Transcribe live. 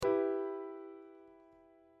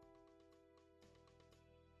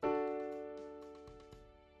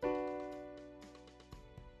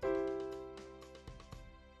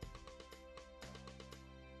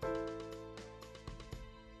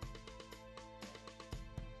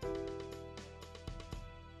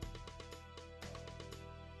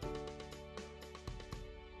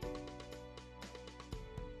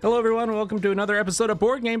Hello, everyone. Welcome to another episode of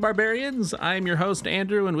Board Game Barbarians. I'm your host,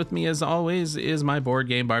 Andrew, and with me, as always, is my Board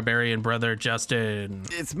Game Barbarian brother, Justin.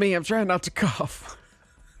 It's me. I'm trying not to cough.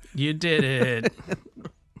 You did it.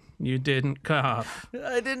 You didn't cough.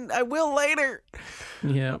 I didn't. I will later.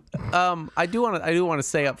 Yeah. I do want to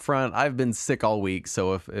say up front, I've been sick all week.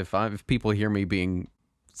 So if people hear me being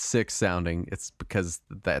sick sounding, it's because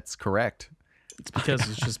that's correct. It's because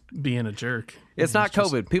it's just being a jerk. It's not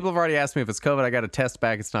COVID. People have already asked me if it's COVID. I got a test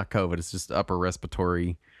back. It's not COVID. It's just upper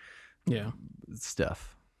respiratory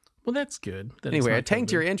stuff. Well, that's good. Anyway, I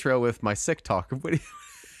tanked your intro with my sick talk. What do you...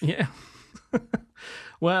 Yeah.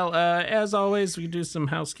 Well, as always, we do some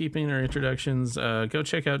housekeeping or introductions. Go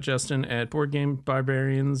check out Justin at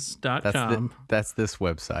BoardGameBarbarians.com. That's this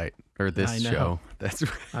website or this show.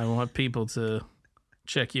 I want people to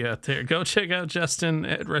check you out there. Go check out Justin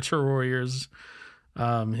at Retro Warriors,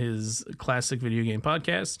 his classic video game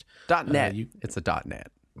podcast. .net. It's a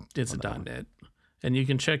 .net. It's a .net. And you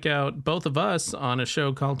can check out both of us on a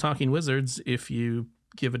show called Talking Wizards if you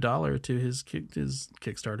give $1 to his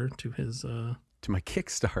Kickstarter, to his... To my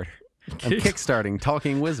Kickstarter. I'm kickstarting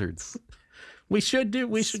Talking Wizards. We should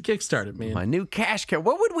kickstart it, man. My new cash cow.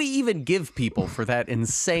 What would we even give people for that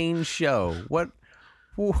insane show? What?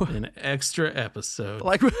 An extra episode.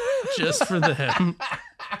 Like just for them.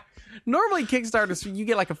 Normally Kickstarters, you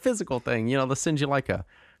get like a physical thing. You know, they'll send you like a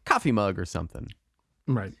coffee mug or something.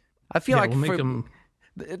 Right. I feel like we'll make them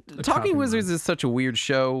Talking Wizards is such a weird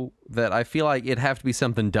show that I feel like it'd have to be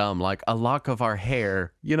something dumb, like a lock of our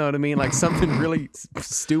hair. You know what I mean? Like something really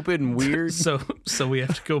stupid and weird. So we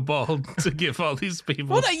have to go bald to give all these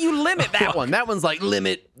people. Well, you limit that one. That one's like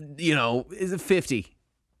limit. You know, is it 50?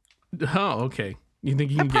 Oh, okay. You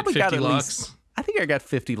think you can get 50 locks? I think I got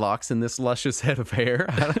 50 locks in this luscious head of hair.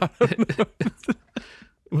 I don't know.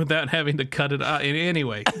 Without having to cut it out.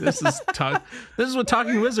 Anyway, this is what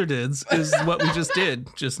Talking Wizard is what we just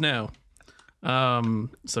did just now.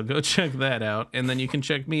 So go check that out. And then you can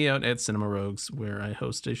check me out at Cinema Rogues, where I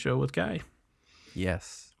host a show with Guy.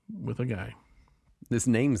 Yes. With a guy. This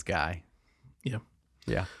name's Guy. Yeah.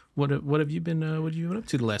 Yeah. What have you been up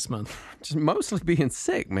to the last month? Just mostly being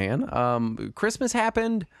sick, man. Christmas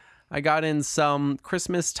happened. I got in some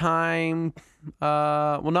Christmas time.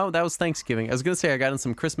 Well, no, that was Thanksgiving. I was going to say I got in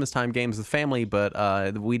some Christmas time games with family,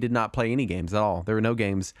 but we did not play any games at all. There were no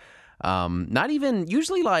games. Not even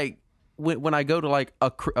usually like when I go to like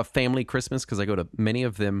a family Christmas, because I go to many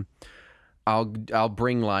of them, I'll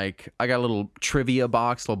bring like, I got a little trivia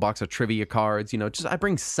box, little box of trivia cards, you know, just I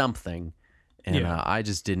bring something. And I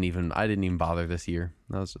didn't even bother this year.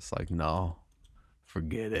 I was just like, no,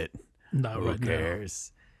 forget it. No, who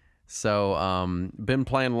cares? So, been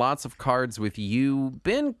playing lots of cards with you.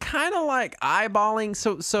 Been kind of like eyeballing.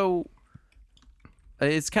 So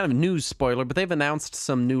it's kind of a news spoiler, but they've announced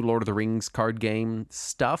some new Lord of the Rings card game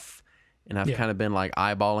stuff, and I've kind of been like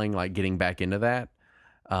eyeballing, like getting back into that.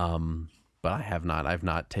 But I've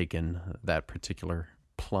not taken that particular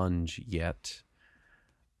plunge yet.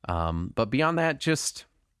 But beyond that, just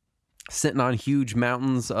sitting on huge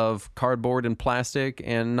mountains of cardboard and plastic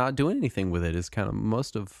and not doing anything with it is kind of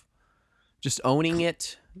most of just owning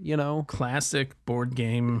it, you know. Classic board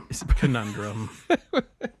game conundrum.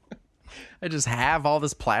 I just have all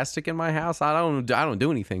this plastic in my house. I don't do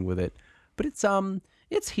anything with it, but it's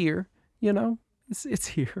here, you know. It's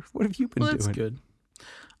here. What have you been doing? That's good.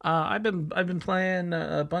 I've been playing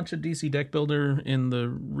a bunch of DC Deck Builder in the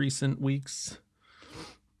recent weeks.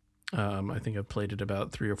 I think I've played it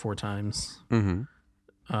about 3 or 4 times. Mm-hmm.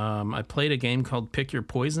 I played a game called Pick Your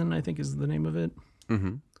Poison, I think is the name of it.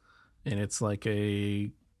 Mm-hmm. And it's like a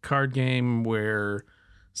card game where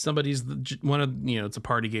somebody's it's a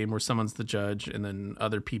party game where someone's the judge and then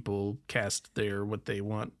other people cast what they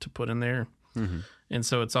want to put in there. Mm-hmm. And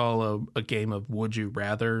so it's all a game of would you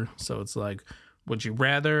rather. So it's like, would you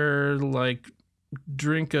rather like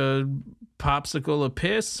drink a popsicle of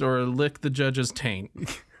piss or lick the judge's taint?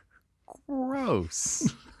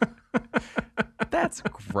 Gross. That's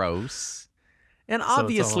gross. And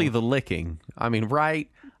obviously the licking. I mean, right?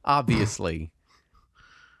 Obviously.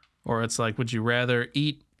 Or it's like, would you rather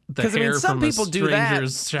eat the hair from a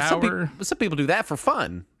stranger's shower? Some people do that for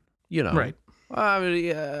fun, you know. Right.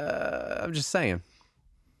 I'm just saying.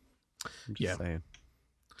 Saying.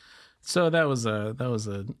 So that was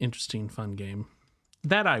an interesting, fun game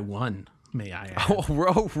that I won. May I add?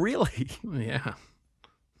 Oh, really? Yeah.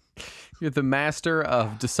 You're the master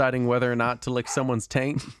of deciding whether or not to lick someone's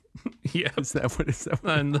taint. Yeah. Is that what?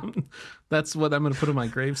 That's what I'm going to put on my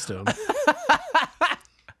gravestone.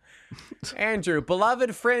 Andrew,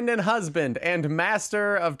 beloved friend and husband, and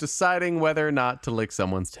master of deciding whether or not to lick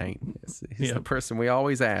someone's taint. He's the person we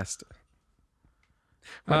always asked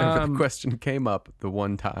whenever the question came up the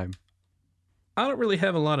one time. I don't really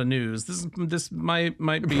have a lot of news. This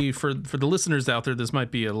might be for the listeners out there. This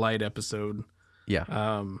might be a light episode.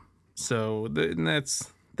 Yeah. So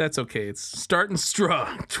that's okay. It's starting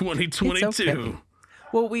strong, 2022. It's okay.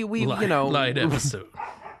 Well, we light episode.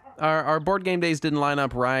 Our board game days didn't line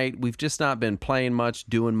up right. We've just not been playing much,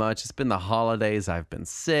 doing much. It's been the holidays. I've been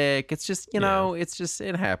sick. It's just,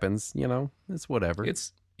 it happens, It's whatever.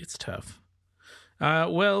 It's tough.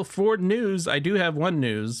 Well, for news, I do have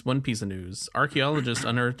one piece of news. Archaeologists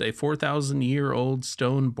unearthed a 4,000-year-old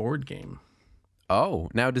stone board game. Oh,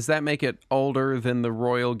 now does that make it older than the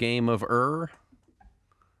royal game of Ur?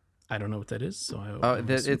 I don't know what that is, so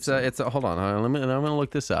it's a hold on. I'm gonna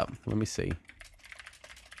look this up. Let me see.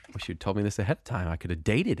 Wish you'd told me this ahead of time. I could have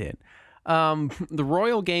dated it. The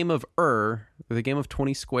royal game of Ur, the game of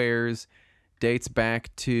 20 squares, dates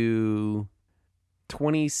back to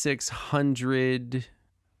 2600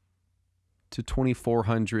 to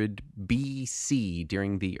 2400 BC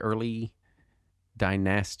during the early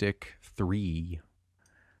dynastic 3.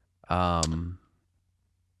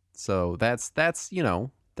 So that's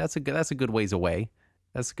a good ways away.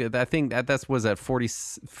 That's good. I think that was at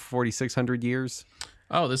 4,600 years.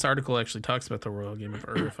 Oh, this article actually talks about the royal game of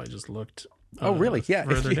Ur. If I just looked. Oh, really? Yeah.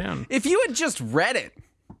 Further down. If you had just read it.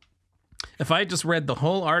 If I just read the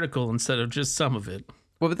whole article instead of just some of it.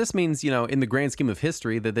 Well, but this means, in the grand scheme of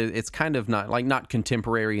history, that it's kind of not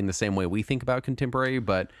contemporary in the same way we think about contemporary,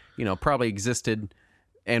 but, probably existed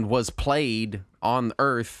and was played on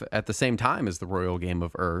Earth at the same time as the royal game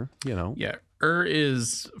of Ur, Yeah. Ur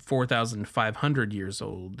is 4,500 years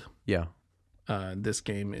old. Yeah. This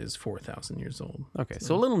game is 4,000 years old. Okay,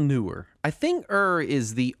 so a little newer. I think Ur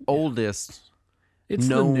is the oldest. It's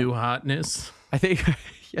the new hotness. I think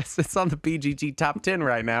yes, it's on the BGG top 10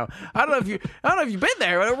 right now. I don't know if you've been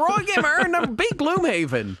there, but Royal Game of Ur number beat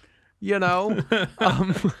Gloomhaven.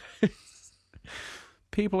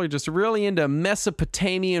 People are just really into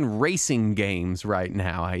Mesopotamian racing games right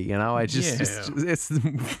now. It's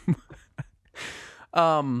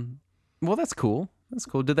well, that's cool. That's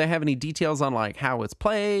cool. Did they have any details on how it's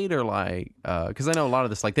played or because I know a lot of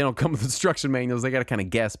this, they don't come with instruction manuals. They got to kind of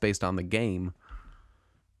guess based on the game.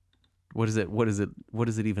 What is it? What does it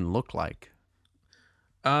even look like?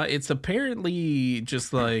 It's apparently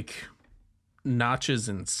just notches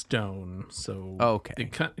in stone. So okay.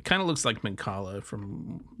 It kind of looks like Mancala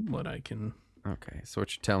from what I can. Okay. So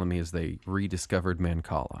what you're telling me is they rediscovered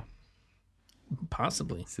Mancala.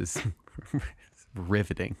 Possibly. This is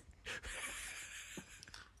riveting.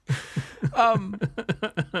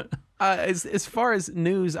 As far as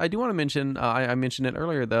news, I do want to mention, I mentioned it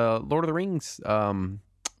earlier, the Lord of the Rings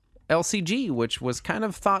LCG, which was kind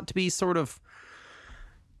of thought to be sort of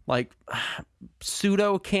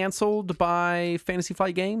pseudo canceled by Fantasy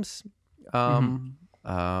Flight Games. Uncanceled.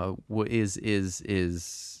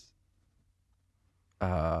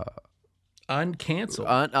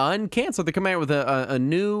 Uncanceled. They come out with a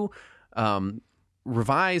new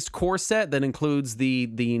revised core set that includes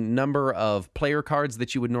the number of player cards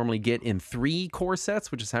that you would normally get in 3 core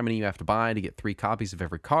sets, which is how many you have to buy to get 3 copies of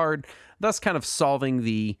every card, thus kind of solving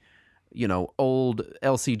the old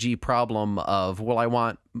LCG problem of, well, I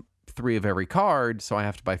want 3 of every card, so I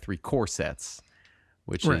have to buy 3 core sets,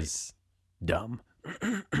 which is dumb.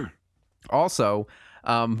 Also,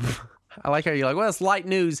 I like how you're like, well, it's light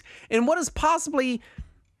news. And what is possibly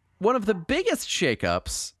one of the biggest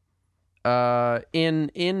shakeups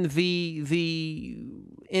in the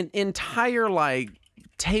entire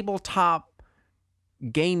tabletop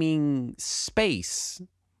gaming space,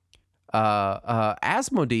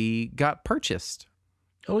 Asmodee got purchased.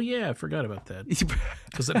 Oh yeah, I forgot about that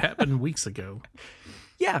because it happened weeks ago.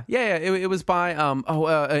 Yeah. It was by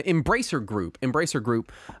Embracer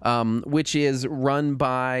Group, which is run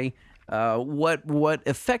by what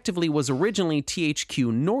effectively was originally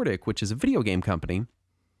THQ Nordic, which is a video game company.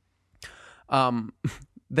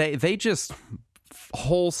 They just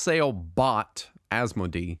wholesale bought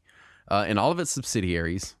Asmodee and all of its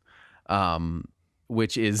subsidiaries,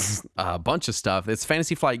 which is a bunch of stuff. It's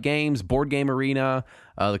Fantasy Flight Games, Board Game Arena,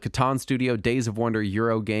 the Catan Studio, Days of Wonder,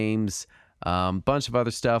 Euro Games, bunch of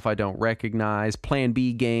other stuff I don't recognize. Plan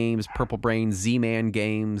B Games, Purple Brain, Z-Man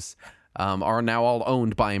Games are now all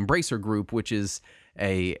owned by Embracer Group, which is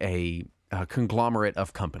a conglomerate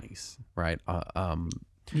of companies, right?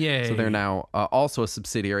 Yay. So they're now also a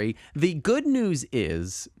subsidiary. The good news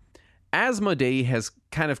is Asmodee has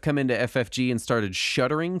kind of come into FFG and started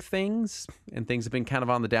shuttering things, and things have been kind of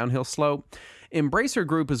on the downhill slope. Embracer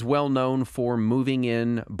Group is well known for moving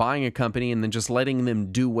in, buying a company, and then just letting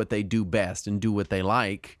them do what they do best and do what they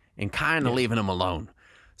like, and kind of leaving them alone.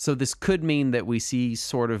 So this could mean that we see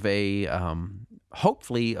sort of a,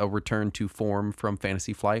 hopefully, a return to form from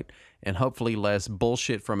Fantasy Flight, and hopefully less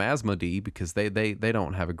bullshit from Asmodee, because they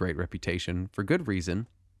don't have a great reputation for good reason.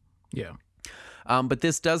 Yeah. But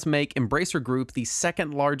this does make Embracer Group the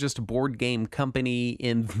second largest board game company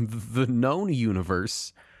in the known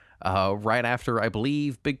universe, right after, I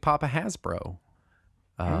believe, Big Papa Hasbro,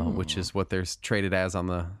 which is what they're traded as on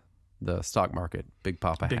the stock market. Big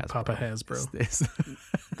Papa Hasbro.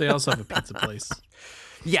 They also have a pizza place.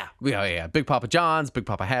 Yeah. Big Papa John's, Big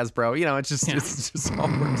Papa Hasbro. You know, it just all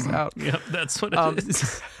works out. Yep, that's what it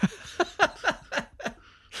is.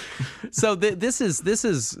 So this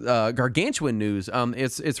is gargantuan news.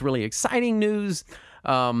 It's really exciting news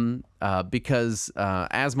because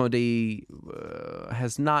Asmodee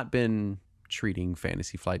has not been treating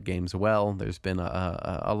Fantasy Flight Games well. There's been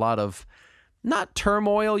a lot of, not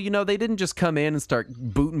turmoil, you know, they didn't just come in and start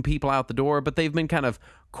booting people out the door, but they've been kind of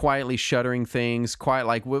quietly shuttering things.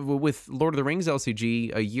 Like with Lord of the Rings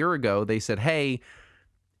LCG a year ago, they said, hey,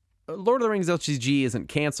 Lord of the Rings LCG isn't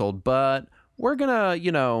canceled, but we're gonna,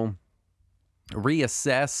 you know,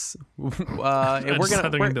 reassess. And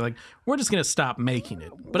we're just gonna stop making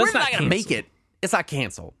it, but it's not gonna make it. It's not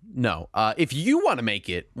canceled. No. If you want to make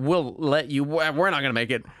it, we'll let you. We're not gonna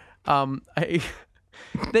make it.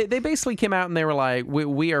 They basically came out and they were like,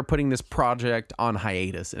 we are putting this project on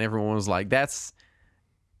hiatus, and everyone was like,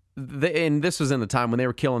 and this was in the time when they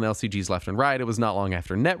were killing LCGs left and right. It was not long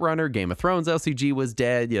after Netrunner, Game of Thrones LCG was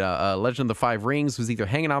dead. You know, Legend of the Five Rings was either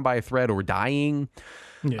hanging on by a thread or dying.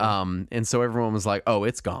 Yeah. And so everyone was like, oh,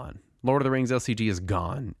 it's gone. Lord of the Rings LCG is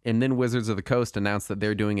gone. And then Wizards of the Coast announced that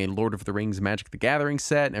they're doing a Lord of the Rings Magic the Gathering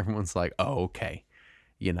set, and everyone's like, oh, okay.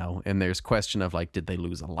 You know, and there's question of like, did they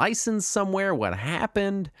lose a license somewhere? What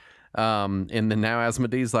happened? And then now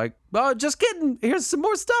Asmodee's like, oh, just kidding. Here's some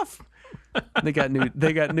more stuff. They got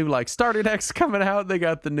new like starter decks coming out. They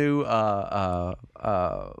got the new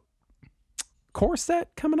core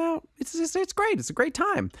set coming out. It's great. It's a great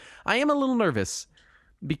time. I am a little nervous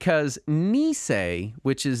because Nisei,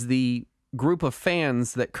 which is the group of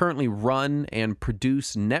fans that currently run and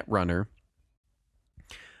produce Netrunner,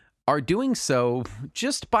 are doing so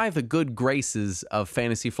just by the good graces of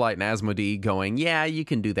Fantasy Flight and Asmodee going, yeah, you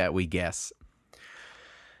can do that, we guess.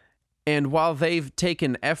 And while they've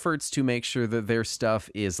taken efforts to make sure that their stuff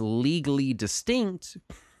is legally distinct,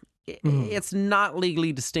 it's not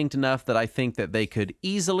legally distinct enough that I think that they could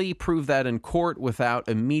easily prove that in court without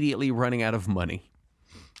immediately running out of money.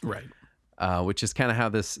 Right. Which is kind of how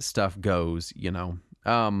this stuff goes, you know.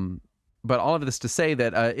 But all of this to say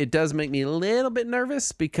that it does make me a little bit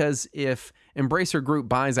nervous, because if Embracer Group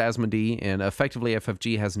buys Asmodee and effectively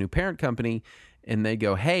FFG has a new parent company, and they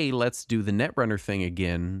go, hey, let's do the Netrunner thing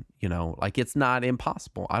again, you know, like, it's not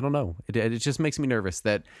impossible. I don't know. It just makes me nervous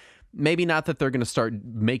that maybe not that they're going to start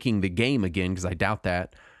making the game again, because I doubt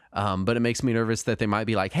that. But it makes me nervous that they might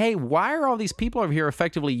be like, hey, why are all these people over here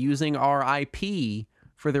effectively using our IP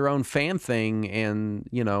for their own fan thing and,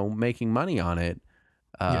 you know, making money on it?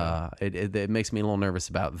 It makes me a little nervous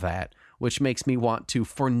about that, which makes me want to,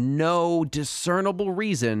 for no discernible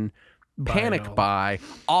reason, panic buy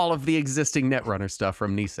all of the existing Netrunner stuff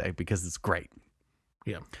from Nisei, because it's great.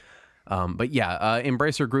 Yeah. But yeah,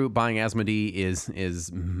 Embracer Group buying Asmodee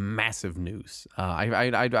is massive news.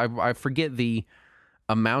 I forget the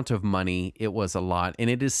amount of money. It was a lot,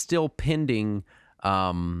 and it is still pending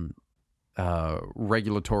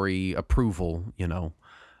regulatory approval, you know.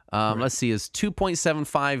 Right. Let's see, is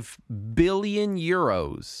 2.75 billion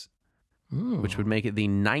euros, which would make it the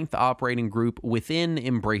 9th operating group within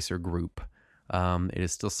Embracer Group. It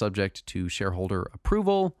is still subject to shareholder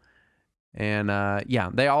approval. And yeah,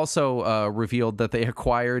 they also revealed that they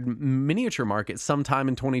acquired Miniature Market sometime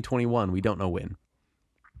in 2021. We don't know when.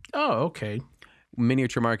 Oh, okay.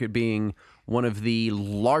 Miniature Market being one of the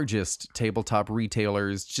largest tabletop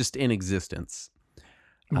retailers just in existence.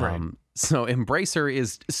 Right. So Embracer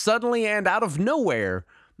is suddenly and out of nowhere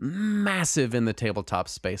massive in the tabletop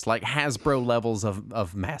space, like Hasbro levels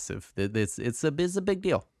of massive. It's a big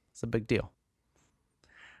deal. It's a big deal.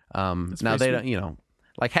 Now they don't, you know,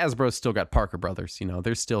 like Hasbro's still got Parker Brothers. You know,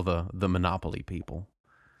 they're still the monopoly people.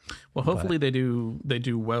 Well, hopefully they do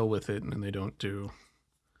well with it, and they don't do.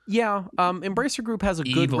 Yeah, Embracer Group has a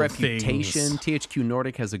good reputation. Things. THQ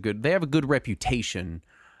Nordic they have a good reputation.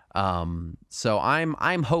 So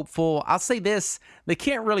I'm hopeful. I'll say this: they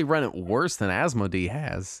can't really run it worse than Asmodee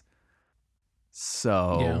has.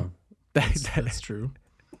 So That's true.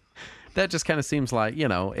 that just kind of seems like,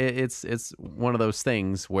 it's one of those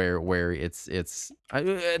things where it's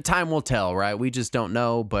time will tell, right? We just don't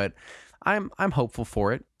know, but I'm hopeful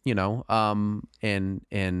for it, and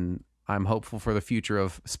I'm hopeful for the future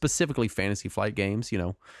of specifically Fantasy Flight Games,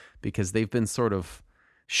 because they've been sort of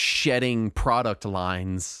shedding product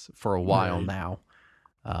lines for a while Right. now.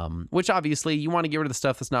 Which obviously you want to get rid of the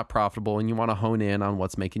stuff that's not profitable, and you want to hone in on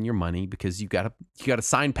what's making your money, because you got to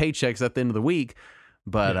sign paychecks at the end of the week.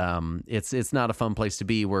 But it's not a fun place to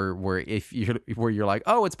be where you're like,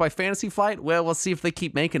 oh, it's by Fantasy Flight. Well, we'll see if they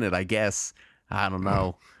keep making it. I guess, I don't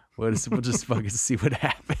know. We'll just fucking see what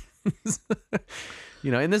happens.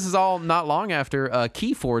 And this is all not long after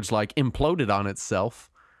Keyforge imploded on itself.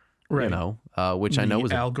 Right. Which I know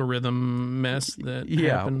was algorithm mess that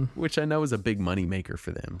happened. which I know is a big money maker for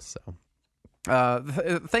them. So,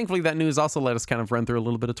 thankfully, that news also let us kind of run through a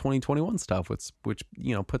little bit of 2021 stuff, which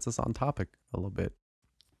puts us on topic a little bit.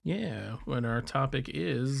 Yeah, when our topic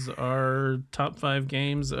is our top 5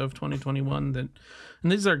 games of 2021 and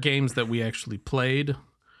these are games that we actually played,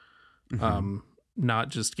 not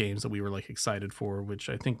just games that we were excited for, which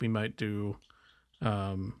I think we might do.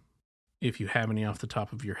 If you have any off the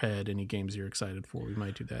top of your head, any games you're excited for, we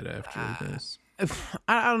might do that after this.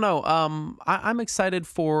 I don't know. I'm excited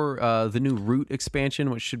for the new Root expansion,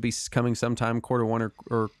 which should be coming sometime Q1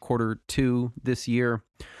 or Q2 this year.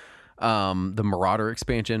 The Marauder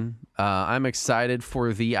expansion. I'm excited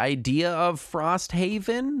for the idea of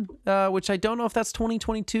Frosthaven, which I don't know if that's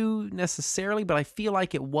 2022 necessarily, but I feel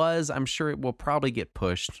like it was. I'm sure it will probably get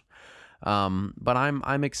pushed. But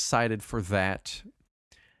I'm excited for that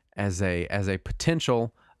as a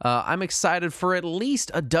potential. I'm excited for at least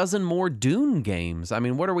a dozen more Dune games. I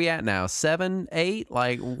mean, what are we at now? 7, 8?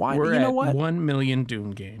 Why? We're you know at what? 1 million Dune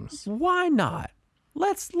games. Why not?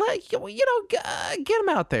 Let's get them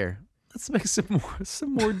out there. Let's make some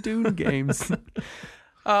more Dune games.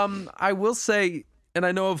 I will say, and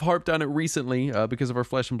I know I've harped on it recently because of our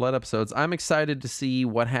Flesh and Blood episodes, I'm excited to see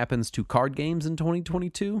what happens to card games in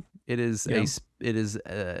 2022. It is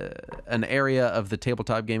an area of the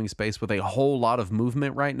tabletop gaming space with a whole lot of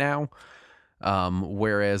movement right now,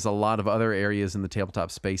 whereas a lot of other areas in the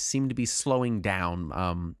tabletop space seem to be slowing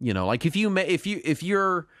down. If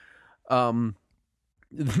you're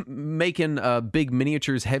making a big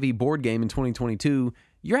miniatures heavy board game in 2022,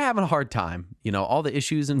 you're having a hard time. All the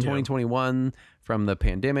issues in 2021 from the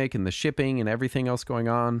pandemic and the shipping and everything else going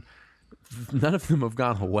on, none of them have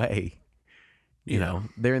gone away.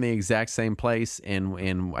 They're in the exact same place,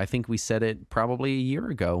 and I think we said it probably a year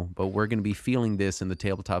ago, but we're going to be feeling this in the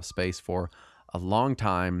tabletop space for a long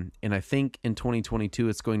time. And I think in 2022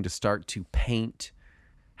 it's going to start to paint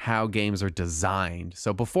how games are designed.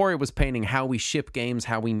 So before it was painting how we ship games,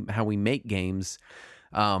 how we make games,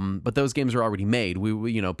 but those games are already made.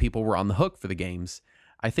 We people were on the hook for the games.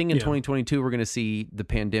 I think in 2022 we're going to see the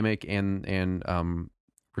pandemic and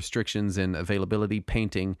restrictions and availability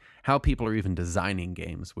painting how people are even designing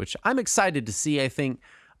games, which I'm excited to see. I think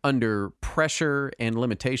under pressure and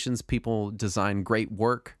limitations, people design great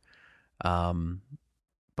work.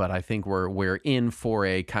 But I think we're in for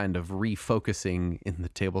a kind of refocusing in the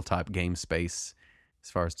tabletop game space as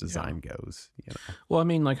far as design goes. Well, I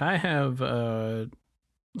mean, I have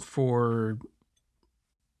for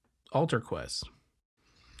Alter Quest.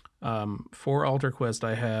 For Alter Quest,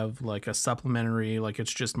 I have a supplementary,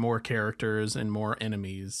 it's just more characters and more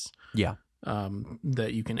enemies. Yeah.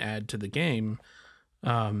 That you can add to the game,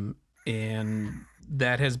 and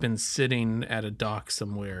that has been sitting at a dock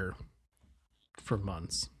somewhere for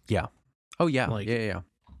months. Yeah. Oh yeah. Yeah.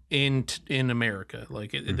 In America,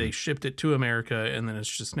 they shipped it to America, and then it's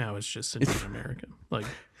just sitting in America.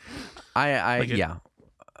 I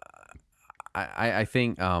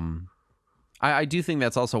think I do think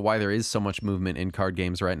that's also why there is so much movement in card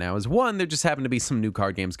games right now. Is one, there just happen to be some new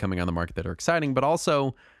card games coming on the market that are exciting, but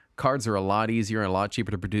also cards are a lot easier and a lot cheaper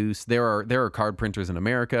to produce. There are card printers in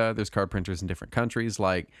America. There's card printers in different countries.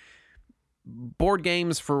 Board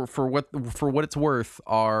games, for what it's worth,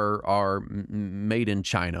 are made in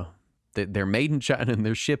China. They're made in China and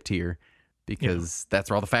they're shipped here because that's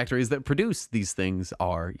where all the factories that produce these things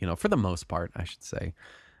are. For the most part, I should say.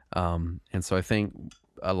 And so I think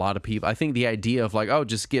a lot of people, I think the idea of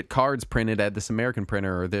just get cards printed at this American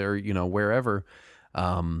printer or there, wherever,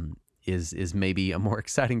 is maybe a more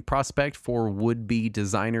exciting prospect for would-be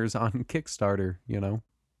designers on Kickstarter.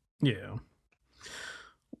 Yeah.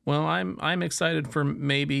 Well, I'm excited for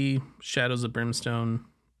maybe Shadows of Brimstone,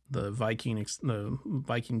 the Viking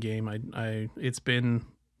game. I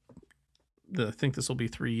think this will be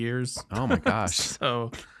 3 years. Oh my gosh!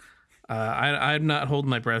 So I'm not holding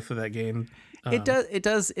my breath for that game. It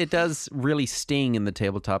does really sting in the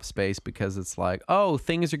tabletop space because it's like, oh,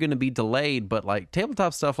 things are going to be delayed, but like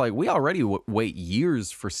tabletop stuff, like we already wait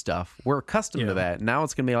years for stuff. We're accustomed to that. Now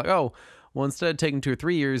it's going to be like, oh, well, instead of taking 2 or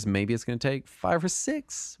 3 years, maybe it's going to take 5 or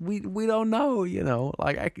 6. We don't know, you know.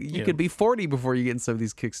 Like you could be 40 before you get in some of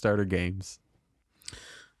these Kickstarter games.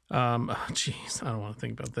 Jeez, I don't want to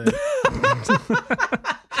think about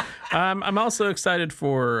that. I'm also excited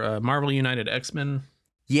for Marvel United X-Men.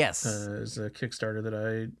 Yes. It's a Kickstarter that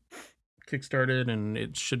I kickstarted, and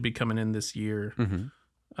it should be coming in this year. Mm-hmm.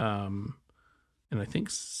 And I think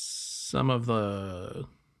some of the,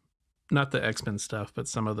 not the X-Men stuff, but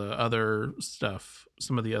some of the other stuff,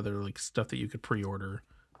 some of the other like stuff that you could pre-order,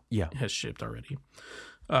 has shipped already.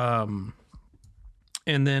 And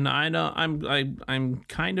then I know I'm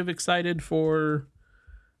kind of excited for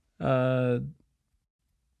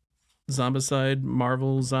Zombicide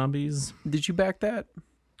Marvel Zombies. Did you back that?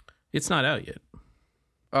 It's not out yet.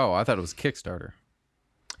 Oh, I thought it was Kickstarter.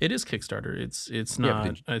 It is Kickstarter. It's not.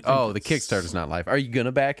 The Kickstarter's not live. Are you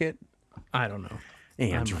gonna back it? I don't know.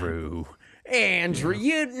 Andrew,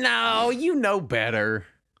 you know better.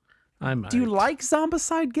 I might. Do you like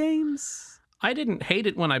Zombicide games? I didn't hate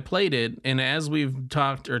it when I played it, and as we've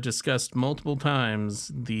talked or discussed multiple times,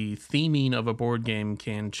 the theming of a board game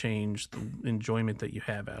can change the enjoyment that you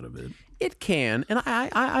have out of it. It can, and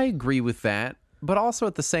I agree with that. But also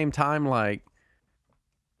at the same time, like,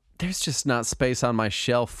 there's just not space on my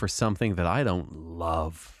shelf for something that I don't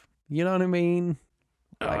love. You know what I mean?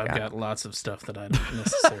 I've got lots of stuff that I don't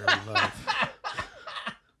necessarily love.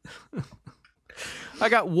 I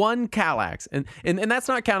got one Kallax, and that's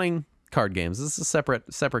not counting card games. This is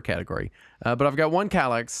a separate category. But I've got one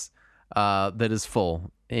Kallax that is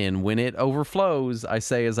full. And when it overflows, I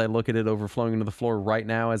say as I look at it overflowing into the floor right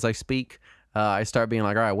now as I speak, I start being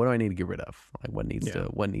like, all right, what do I need to get rid of? Like what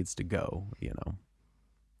needs to go, you know?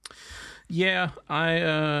 Yeah,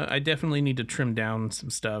 I definitely need to trim down some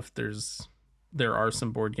stuff. There are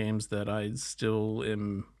some board games that I still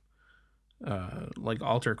am like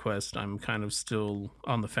Alter Quest. I'm kind of still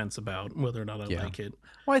on the fence about whether or not I like it.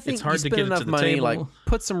 Well, I think it's hard you to get enough it to the money, table. like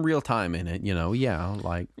put some real time in it, you know? Yeah,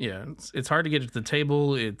 like it's hard to get it to the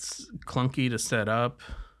table. It's clunky to set up.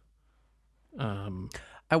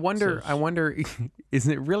 I wonder, is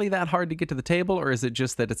it really that hard to get to the table, or is it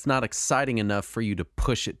just that it's not exciting enough for you to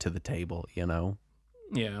push it to the table, you know?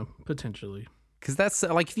 Yeah, potentially. Because that's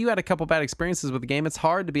like, if you had a couple bad experiences with the game, it's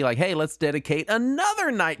hard to be like, hey, let's dedicate another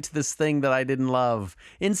night to this thing that I didn't love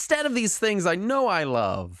instead of these things I know I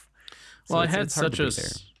love. Well, I had such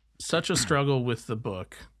a struggle with the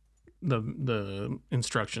book. The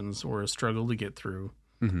instructions were a struggle to get through.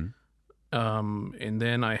 Mm-hmm. And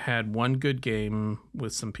then I had one good game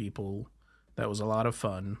with some people that was a lot of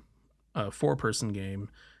fun, a 4-person game.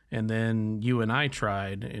 And then you and I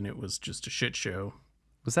tried, and it was just a shit show.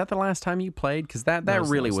 Was that the last time you played? Because that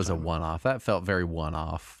really was a one-off. That felt very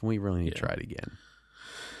one-off. We really need to try it again.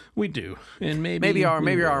 We do, and maybe our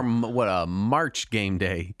what a March game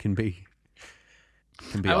day can be.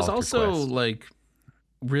 I was also like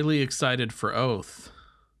really excited for Oath.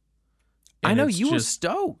 I know you were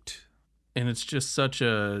stoked. And it's just such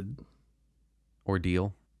a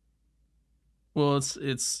ordeal. Well,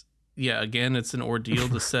 it's again, it's an ordeal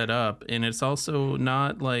to set up, and it's also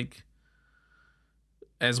not like,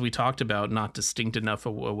 as we talked about, not distinct enough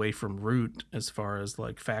away from Root as far as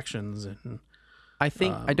like factions and. I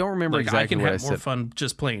think I don't remember like exactly what I said. I can have more fun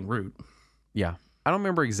just playing Root. Yeah, I don't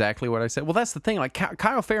remember exactly what I said. Well, that's the thing. Like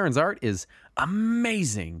Kyle Farron's art is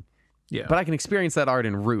amazing. Yeah, but I can experience that art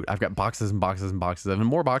in Root. I've got boxes and boxes and boxes of it, and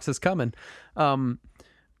more boxes coming.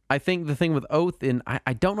 I think the thing with Oath, and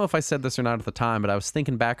I don't know if I said this or not at the time, but I was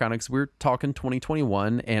thinking back on it because we were talking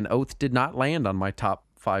 2021, and Oath did not land on my top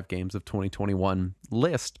 5 games of 2021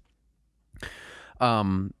 list.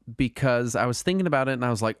 Because I was thinking about it, and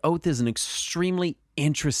I was like, Oath is an extremely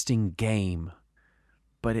interesting game,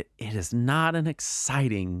 but it is not an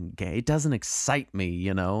exciting game. It doesn't excite me,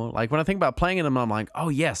 you know? Like, when I think about playing it, I'm like, oh,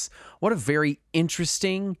 yes, what a very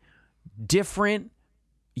interesting, different,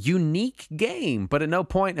 unique game. But at no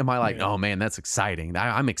point am I like, oh, man, that's exciting.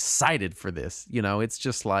 I'm excited for this. You know, it's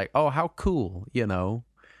just like, oh, how cool, you know?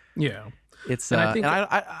 Yeah. It's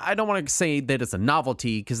I don't want to say that it's a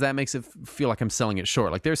novelty because that makes it feel like I'm selling it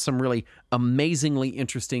short. Like, there's some really amazingly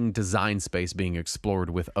interesting design space being explored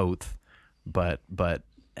with Oath, but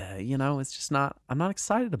you know, it's just not. I'm not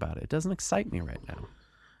excited about it. It doesn't excite me right now.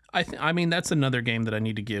 I mean, that's another game that I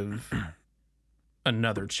need to give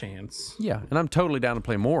another chance. Yeah, and I'm totally down to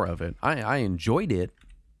play more of it. I enjoyed it.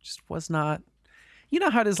 Just was not. you know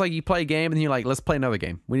how it is, like you play a game and you're like, let's play another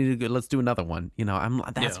game. We need to go, let's do another one. You know,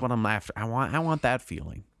 that's what I'm after. I want that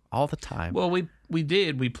feeling all the time. Well, we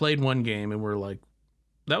played one game and we're like,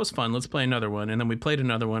 that was fun. Let's play another one. And then we played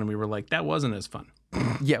another one and we were like, that wasn't as fun.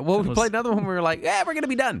 Yeah. Well, we played another one. We were like, yeah, we're gonna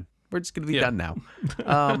be done. We're just gonna be done now.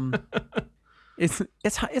 It's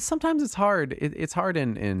sometimes it's hard. It's hard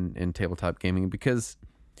in tabletop gaming because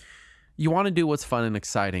you want to do what's fun and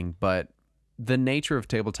exciting, but the nature of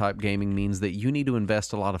tabletop gaming means that you need to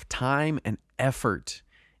invest a lot of time and effort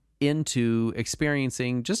into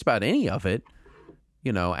experiencing just about any of it,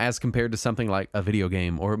 you know, as compared to something like a video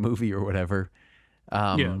game or a movie or whatever.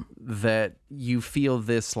 That you feel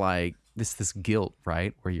this like this guilt,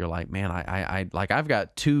 right? Where you're like, man, I like I've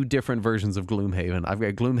got two different versions of Gloomhaven. I've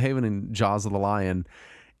got Gloomhaven and Jaws of the Lion,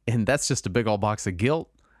 and that's just a big old box of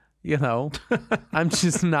guilt, you know. I'm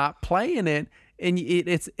just not playing it. And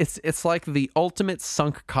it's like the ultimate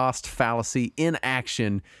sunk cost fallacy in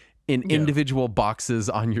action in individual boxes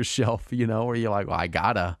on your shelf, you know, where you're like, well, I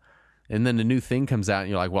gotta. And then the new thing comes out and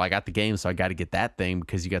you're like, well, I got the game, so I got to get that thing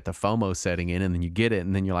because you got the FOMO setting in, and then you get it.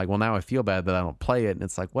 And then you're like, well, now I feel bad that I don't play it. And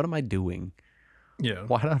it's like, what am I doing? Yeah.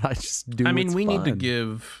 Why don't I just do it? I mean, we need to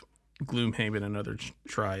give Gloomhaven another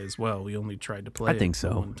try as well. We only tried to play it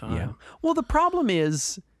one time. Yeah. Well, the problem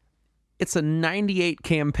is it's a 98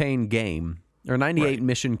 campaign game. Or 98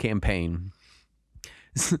 mission campaign.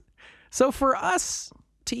 So for us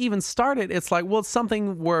to even start it, it's like, well, it's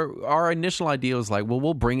something where our initial idea was like, well,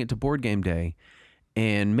 we'll bring it to board game day.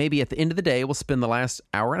 And maybe at the end of the day, we'll spend the last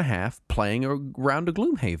hour and a half playing a round of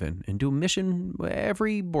Gloomhaven and do a mission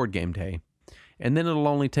every board game day. And then it'll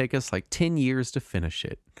only take us like 10 years to finish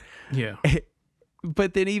it. Yeah.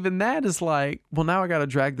 But then even that is like, well, now I got to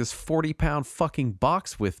drag this 40-pound fucking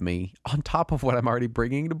box with me on top of what I'm already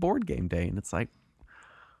bringing to board game day. And it's like,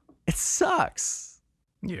 it sucks.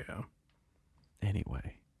 Yeah.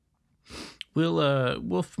 Anyway.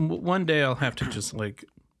 We'll one day I'll have to just like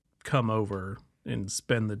come over and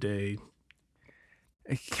spend the day.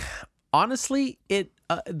 Honestly,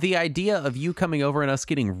 the idea of you coming over and us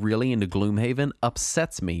getting really into Gloomhaven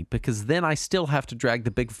upsets me, because then I still have to drag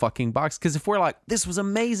the big fucking box. Because if we're like, this was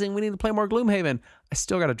amazing, we need to play more Gloomhaven, I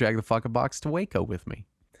still got to drag the fucking box to Waco with me.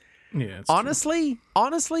 Yeah. Honestly,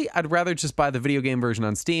 I'd rather just buy the video game version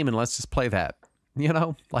on Steam and let's just play that. You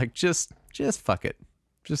know, like just fuck it.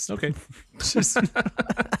 Just okay. Just if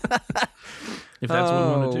that's what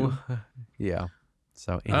we want to do. Yeah.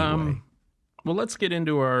 So anyway. Well, let's get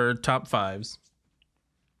into our top fives.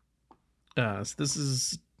 So this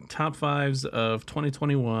is top fives of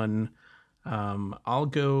 2021. I'll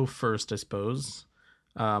go first, I suppose.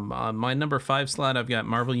 On my number 5 slot, I've got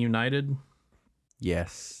Marvel United.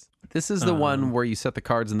 Yes. This is the one where you set the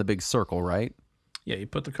cards in the big circle, right? Yeah, you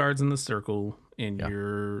put the cards in the circle, and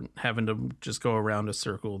you're having to just go around a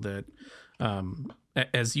circle that,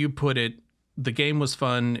 as you put it, the game was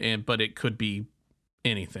fun, but it could be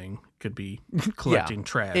anything. Could be collecting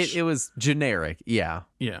trash. It was generic. Yeah.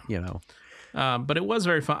 Yeah. You know. But it was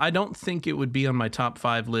very fun. I don't think it would be on my top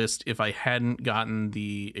 5 list if I hadn't gotten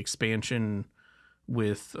the expansion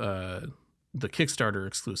with the Kickstarter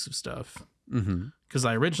exclusive stuff. Because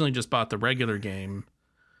I originally just bought the regular game,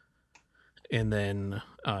 and then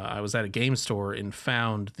I was at a game store and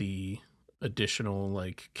found the additional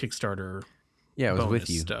like Kickstarter. Yeah, I was with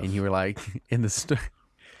you, stuff. And you were like in the store.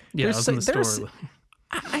 Yeah, I was in the store.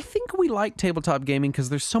 I think we like tabletop gaming because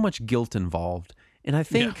there's so much guilt involved, and I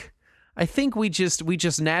think we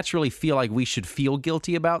just naturally feel like we should feel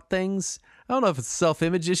guilty about things. I don't know if it's a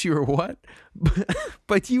self-image issue or what,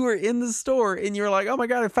 but you were in the store and you're like, oh my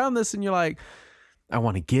God, I found this. And you're like, I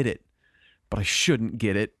want to get it, but I shouldn't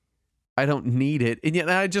get it. I don't need it. And yet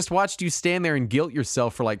I just watched you stand there and guilt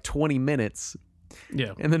yourself for like 20 minutes.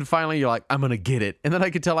 Yeah. And then finally you're like, I'm going to get it. And then I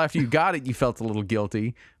could tell after you got it, you felt a little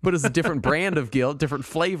guilty, but it's a different brand of guilt, different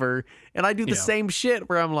flavor. And I do the same shit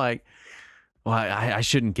where I'm like, well, I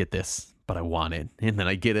shouldn't get this, but I want it. And then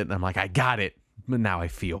I get it and I'm like, I got it. But now I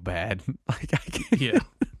feel bad. Like, it's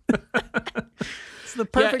the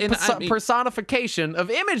perfect personification of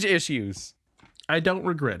image issues. I don't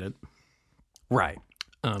regret it. Right.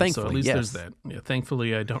 Thankfully, so at least there's that. Yeah,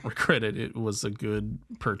 thankfully, I don't regret it. It was a good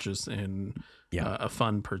purchase and a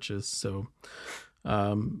fun purchase. So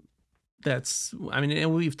that's, I mean,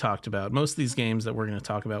 and we've talked about most of these games that we're going to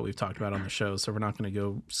talk about, we've talked about on the show. So we're not going to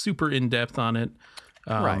go super in depth on it.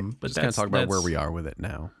 Right. But just going to talk about where we are with it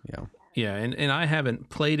now. Yeah. Yeah. And I haven't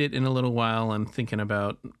played it in a little while. I'm thinking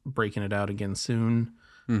about breaking it out again soon.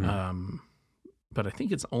 Mm-hmm. But I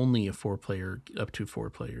think it's only a 4-player, up to 4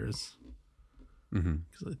 players.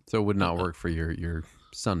 Mm-hmm. So it would not work for your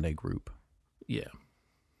Sunday group. Yeah.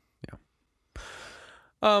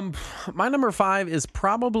 My number 5 is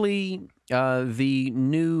probably the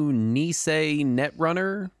new Nisei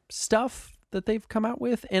Netrunner stuff that they've come out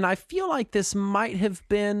with, and I feel like this might have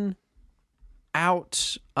been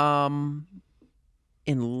out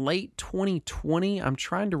in late 2020. I'm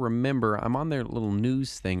trying to remember. I'm on their little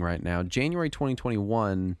news thing right now. January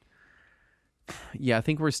 2021. Yeah, I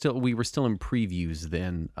think we were still in previews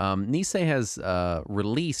then. Nisei has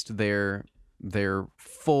released their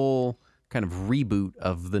full kind of reboot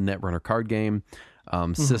of the Netrunner card game,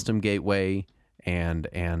 System Gateway, and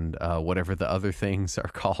whatever the other things are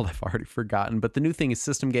called. I've already forgotten. But the new thing is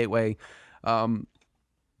System Gateway.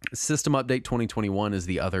 System Update 2021 is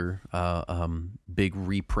the other big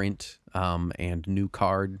reprint and new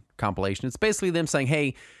card compilation. It's basically them saying,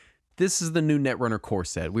 hey, this is the new Netrunner core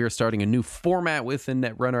set. We are starting a new format within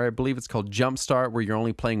Netrunner. I believe it's called Jumpstart, where you're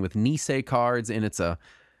only playing with Nisei cards, and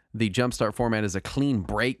the Jumpstart format is a clean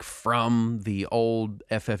break from the old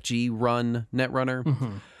FFG run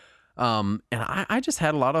Netrunner. And I just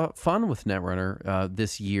had a lot of fun with Netrunner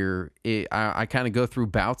this year. I kind of go through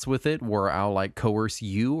bouts with it where I'll like coerce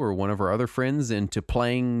you or one of our other friends into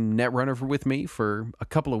playing Netrunner with me for a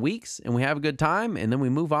couple of weeks, and we have a good time, and then we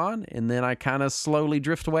move on, and then I kind of slowly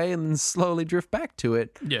drift away and then slowly drift back to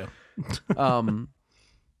it. Yeah.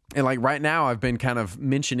 And like right now, I've been kind of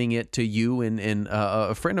mentioning it to you and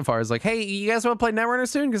a friend of ours, like, hey, you guys want to play Netrunner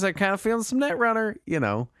soon? Because I kind of feeling some Netrunner, Yeah.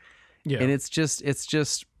 And it's just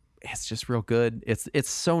real good. It's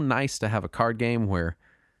so nice to have a card game where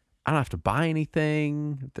I don't have to buy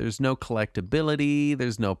anything. There's no collectability.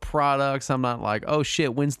 There's no products. I'm not like, oh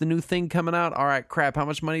shit, when's the new thing coming out? All right, crap. How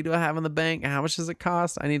much money do I have in the bank? How much does it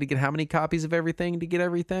cost? I need to get how many copies of everything to get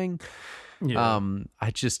everything? Yeah. I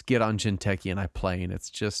just get on Jinteki and I play, and it's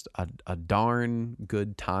just a darn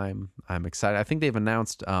good time. I'm excited. I think they've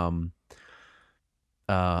announced a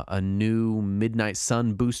new Midnight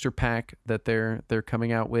Sun booster pack that they're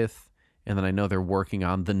coming out with, and then I know they're working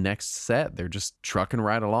on the next set. They're just trucking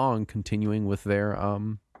right along, continuing with their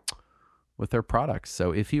products.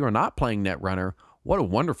 So if you are not playing Netrunner, what a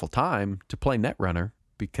wonderful time to play Netrunner,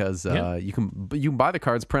 because you can buy the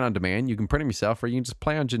cards print on demand, you can print them yourself, or you can just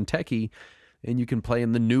play on Jinteki, and you can play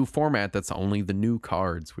in the new format that's only the new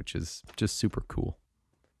cards, which is just super cool.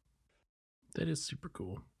 That is super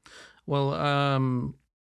cool. Well,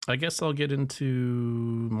 I guess I'll get into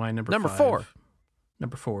my number 5. 4.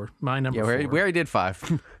 Number 4. My number 4. We already did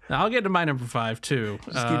 5. I'll get to my number 5 too.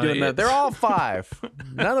 Just keep doing that. They're all 5.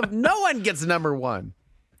 No one gets number 1.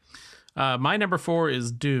 My number 4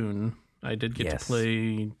 is Dune. I did get Yes. to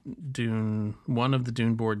play Dune, one of the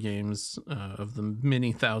Dune board games of the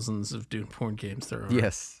many thousands of Dune board games there are.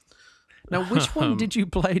 Yes. Now, which one did you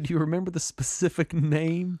play? Do you remember the specific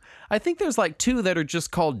name? I think there's like 2 that are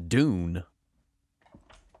just called Dune.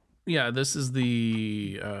 Yeah, this is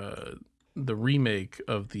the remake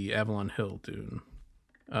of the Avalon Hill Dune.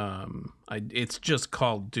 It's just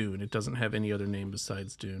called Dune. It doesn't have any other name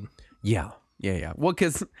besides Dune. Yeah. Well,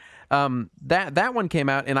 because that one came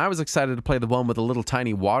out, and I was excited to play the one with the little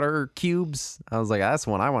tiny water cubes. I was like, that's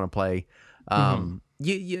the one I want to play. And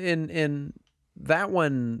that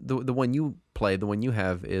one, the one you play, the one you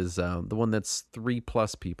have is the one that's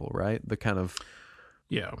 3+ people, right? The kind of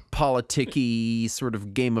politicky sort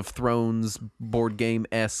of Game of Thrones board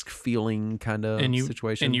game-esque feeling kind of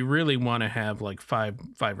situation. And you really want to have like five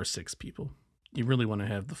or six people. You really want to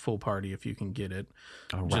have the full party if you can get it.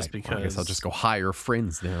 Oh, right. Just because I guess I'll just go hire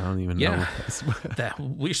friends then. I don't even know. that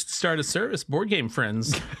we should start a service, Board Game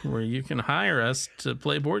Friends, where you can hire us to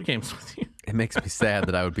play board games with you. It makes me sad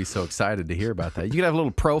that I would be so excited to hear about that. You could have little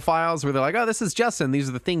profiles where they're like, oh, this is Justin. These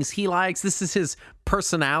are the things he likes. This is his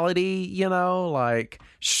personality, like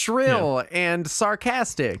shrill and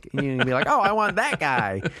sarcastic. And you'd be like, oh, I want that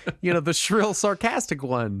guy. The shrill, sarcastic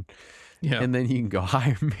one. Yeah. And then you can go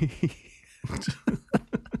hire me.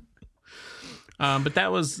 But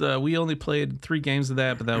that was we only played 3 games of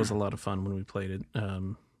that, but that was a lot of fun when we played it.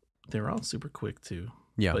 They were all super quick too.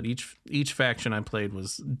 Yeah. But each faction I played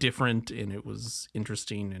was different, and it was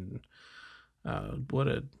interesting, and what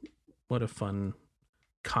a fun,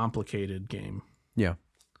 complicated game. Yeah.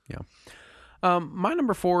 My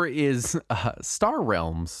number 4 is Star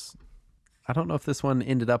Realms. I don't know if this one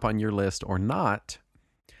ended up on your list or not.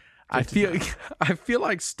 I feel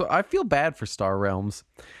bad for Star Realms.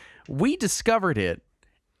 We discovered it,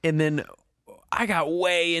 and then I got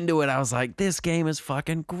way into it. I was like, this game is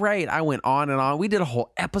fucking great. I went on and on. We did a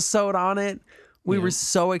whole episode on it. We were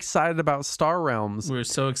so excited about Star Realms. We were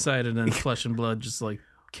so excited, and Flesh and Blood just like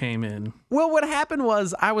came in. Well, what happened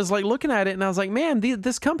was I was like looking at it and I was like, man,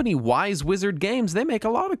 this company, Wise Wizard Games, they make a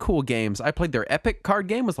lot of cool games. I played their Epic card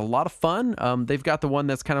game. It was a lot of fun. They've got the one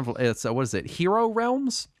that's kind of, what is it, Hero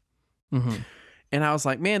Realms? Mm-hmm. And I was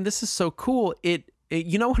like, man, this is so cool. It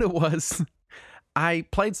you know what it was? I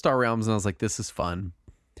played Star Realms and I was like, this is fun.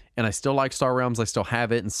 And I still like Star Realms. I still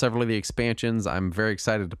have it and several of the expansions. I'm very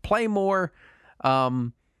excited to play more.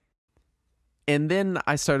 And then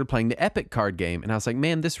I started playing the Epic card game. And I was like,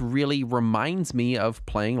 man, this really reminds me of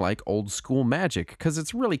playing like old school Magic. Because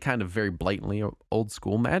it's really kind of very blatantly an old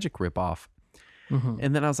school Magic ripoff. Mm-hmm.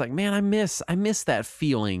 And then I was like, man, I miss that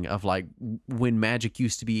feeling of like when Magic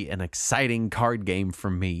used to be an exciting card game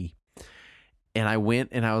for me. And I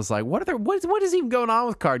went and I was like, what is even going on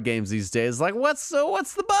with card games these days? Like, what's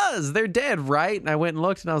the buzz? They're dead, right? And I went and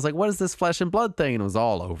looked and I was like, what is this Flesh and Blood thing? And it was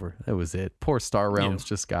all over. That was it. Poor Star Realms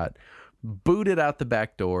just got booted out the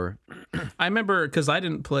back door. I remember because I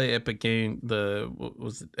didn't play Epic game. What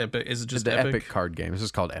was it Epic? Is it just the Epic? Epic card game? It's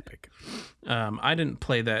just called Epic. I didn't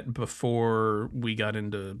play that before we got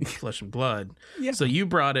into Flesh and Blood. Yeah. So you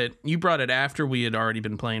brought it after we had already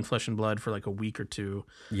been playing Flesh and Blood for like a week or two.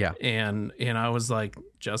 Yeah. And I was like,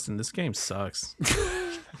 Justin, this game sucks.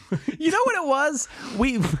 You know what it was?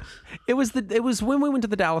 It was when we went to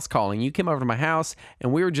the Dallas Calling. You came over to my house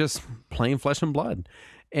and we were just playing Flesh and Blood.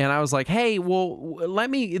 And I was like, hey, well,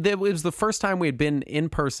 it was the first time we had been in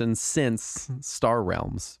person since Star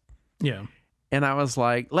Realms. Yeah. And I was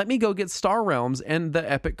like, let me go get Star Realms and the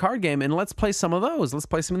Epic card game, and let's play some of those. Let's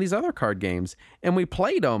play some of these other card games. And we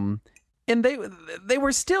played them, and they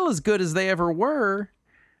were still as good as they ever were.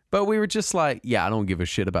 But we were just like, yeah, I don't give a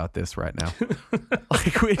shit about this right now.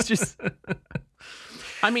 Like, we just...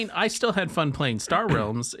 I mean, I still had fun playing Star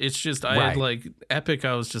Realms. It's just, I had like Epic,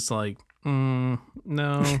 I was just like, no.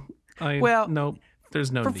 Nope.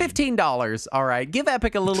 There's no for need. $15, all right. Give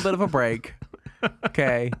Epic a little bit of a break.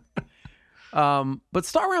 Okay. But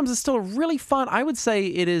Star Realms is still really fun. I would say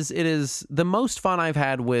it is the most fun I've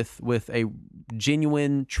had with a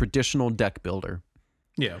genuine traditional deck builder.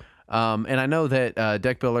 Yeah. And I know that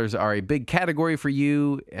deck builders are a big category for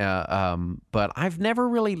you, but I've never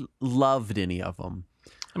really loved any of them.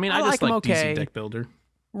 I mean, I just like okay. DC Deck Builder.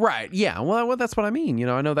 Right. Yeah. Well, that's what I mean. You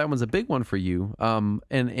know, I know that one's a big one for you.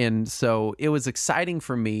 And so it was exciting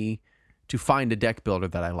for me to find a deck builder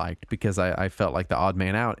that I liked because I felt like the odd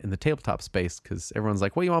man out in the tabletop space because everyone's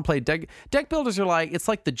like, well, you want to play deck builders are like, it's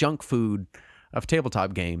like the junk food of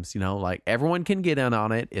tabletop games, you know, like everyone can get in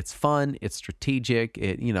on it. It's fun. It's strategic.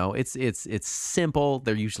 It's simple.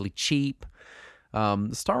 They're usually cheap.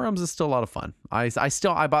 Star Realms is still a lot of fun. I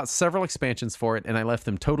bought several expansions for it and I left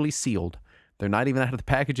them totally sealed. They're not even out of the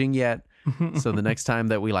packaging yet. So the next time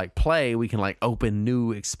that we like play, we can like open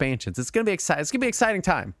new expansions. It's going to be exciting. It's going to be an exciting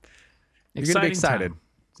time. You're going to be excited.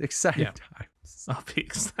 It's exciting time. I'll be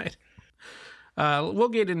excited. We'll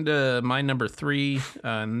get into my number 3,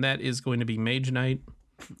 and that is going to be Mage Knight.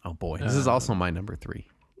 Oh boy, this is also my number 3.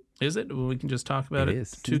 Is it? Well, we can just talk about it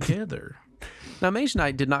together. Now, Mage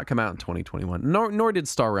Knight did not come out in 2021, nor did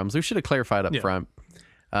Star Realms. We should have clarified up front.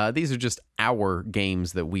 These are just our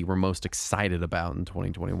games that we were most excited about in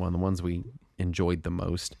 2021, the ones we enjoyed the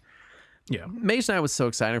most. Yeah. Mage Knight was so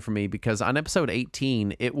exciting for me because on episode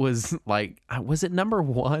 18, it was like, was it number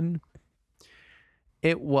 1?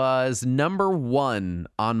 It was number 1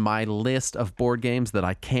 on my list of board games that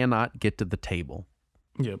I cannot get to the table.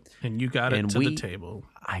 Yep. And you got it to the table.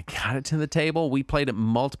 I got it to the table. We played it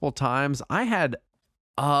multiple times. I had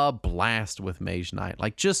a blast with Mage Knight.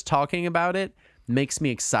 Like, just talking about it makes me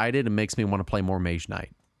excited and makes me want to play more Mage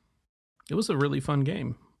Knight. It was a really fun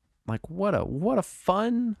game. Like, what a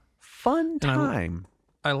fun time.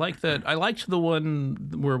 I like that. I liked the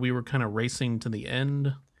one where we were kind of racing to the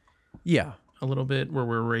end. Yeah. A little bit, where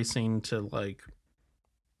we're racing to like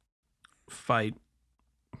fight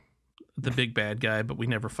the big bad guy, but we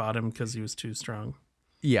never fought him because he was too strong.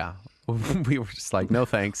 Yeah. We were just like, no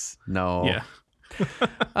thanks. No. Yeah.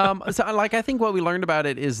 So like, I think what we learned about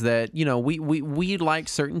it is that, you know, we like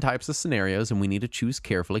certain types of scenarios and we need to choose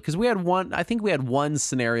carefully because we had one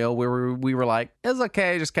scenario where we were like, it's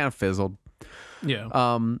okay, just kind of fizzled. Yeah.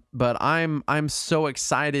 But I'm so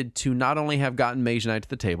excited to not only have gotten Mage Knight to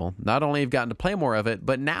the table, not only have gotten to play more of it,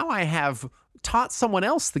 but now I have taught someone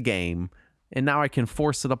else the game and now I can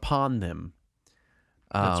force it upon them.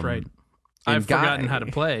 That's right. I've forgotten how to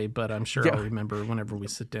play, but I'm sure I'll remember whenever we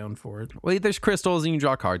sit down for it. Well, there's crystals and you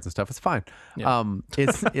draw cards and stuff. It's fine. Yeah.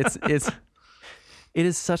 It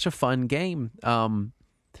is such a fun game. And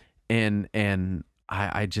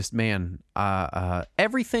I just, man,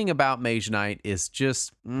 everything about Mage Knight is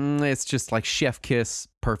just, it's just like chef kiss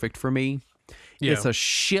perfect for me. Yeah. It's a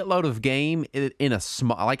shitload of game in a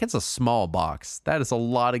small, like it's a small box. That is a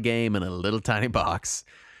lot of game in a little tiny box.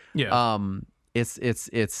 Yeah.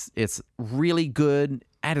 It's really good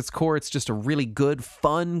at its core. It's just a really good,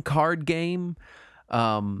 fun card game.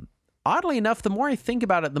 Oddly enough, the more I think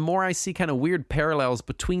about it, the more I see kind of weird parallels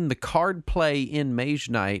between the card play in Mage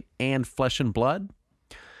Knight and Flesh and Blood.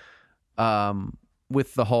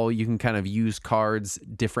 With the whole, you can kind of use cards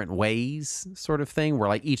different ways sort of thing, where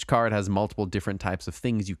like each card has multiple different types of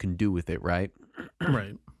things you can do with it, right?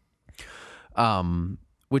 Right.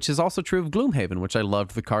 Which is also true of Gloomhaven, which I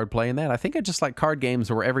loved the card play in that. I think I just like card games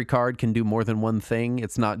where every card can do more than one thing.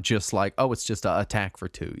 It's not just like, oh, it's just an attack for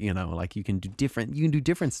 2, like you can do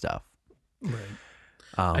different stuff. Right.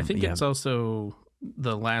 I think it's also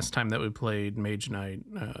the last time that we played Mage Knight,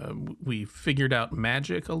 we figured out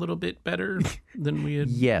magic a little bit better than we had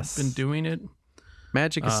been doing it.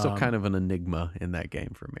 Magic is still kind of an enigma in that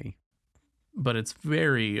game for me. But it's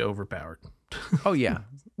very overpowered. Oh, yeah.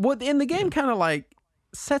 Well, and the game kind of like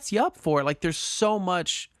sets you up for it. Like there's so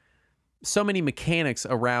many mechanics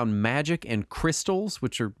around magic and crystals,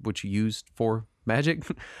 which you used for magic.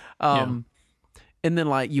 And then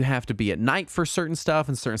like you have to be at night for certain stuff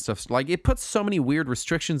and certain stuff. Like it puts so many weird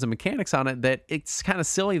restrictions and mechanics on it that it's kind of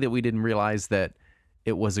silly that we didn't realize that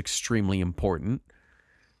it was extremely important,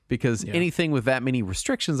 because anything with that many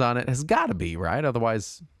restrictions on it has got to be, right?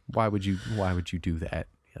 Otherwise, why would you do that?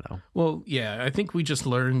 Well, yeah, I think we just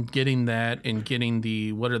learned getting that and getting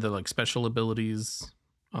the, what are the like special abilities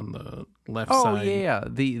on the left side? Oh yeah,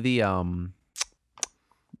 the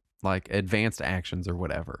like advanced actions or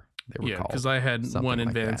whatever they were called. Because I had one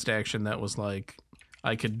advanced action that was like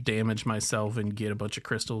I could damage myself and get a bunch of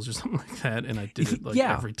crystals or something like that, and I did it like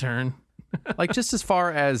every turn. Like just as far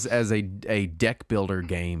as a deck builder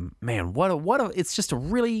game, man, what a it's just a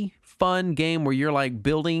really fun game where you're like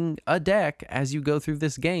building a deck as you go through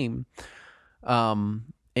this game. And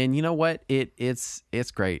you know what? It's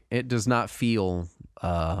great. It does not feel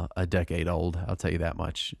a decade old. I'll tell you that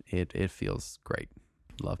much. It feels great.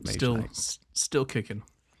 Love Mage Knight. Still kicking.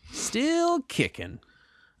 Still kicking.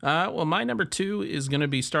 Well, my number 2 is going to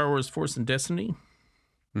be Star Wars Force and Destiny.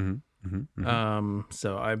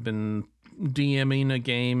 So I've been DMing a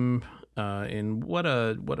game, and what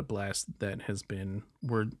a blast that has been.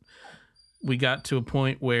 We got to a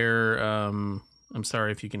point where I'm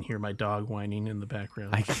sorry if you can hear my dog whining in the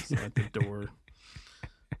background. She's at the door.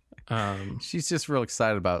 She's just real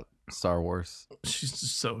excited about Star Wars. She's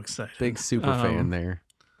just so excited. Big super fan there.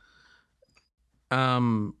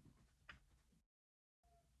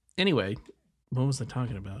 Anyway, what was I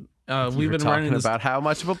talking about? We've been talking about how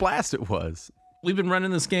much of a blast it was. We've been running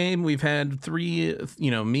this game. We've had 3,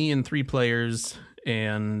 me and 3 players,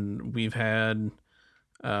 and we've had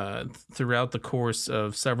throughout the course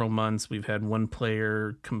of several months, we've had one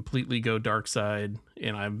player completely go dark side,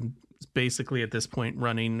 and I'm basically at this point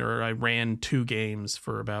I ran 2 games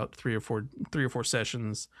for about 3 or 4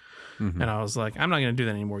 sessions, and I was like, I'm not going to do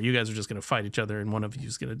that anymore. You guys are just going to fight each other, and one of you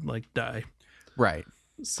is going to like die. Right.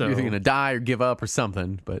 So you're either going to die or give up or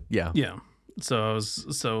something, but yeah. Yeah. So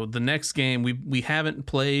the next game we haven't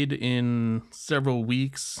played in several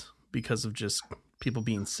weeks because of just people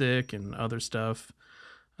being sick and other stuff.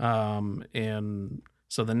 And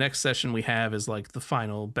so the next session we have is like the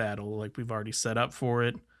final battle. Like we've already set up for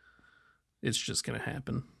it. It's just going to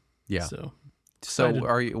happen. Yeah. So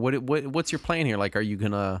are you, what's your plan here? Like, are you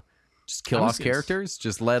going to just kill off characters?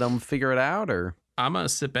 Just let them figure it out, or? I'm going to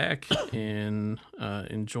sit back and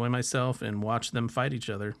enjoy myself and watch them fight each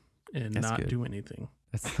other and not do anything.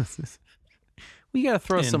 Well, you got to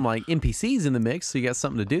throw some like NPCs in the mix so you got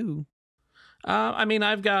something to do. I mean,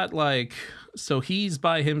 I've got like, so he's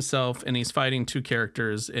by himself and he's fighting 2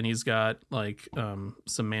 characters, and he's got like some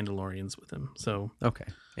Mandalorians with him. So okay,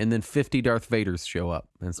 and then 50 Darth Vaders show up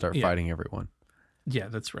and start fighting everyone. Yeah,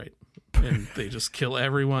 that's right. And they just kill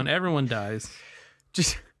everyone. Everyone dies.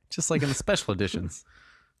 Just like in the special editions.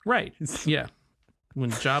 Right. Yeah.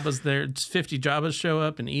 When Jabba's there, 50 Jabbas show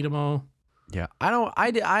up and eat them all. Yeah.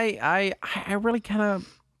 I really kind of...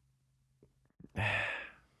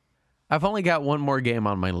 I've only got one more game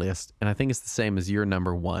on my list, and I think it's the same as your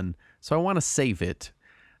number 1. So I want to save it.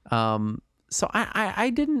 So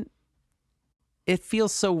I didn't... It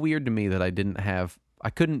feels so weird to me that I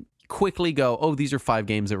couldn't quickly go, oh, these are 5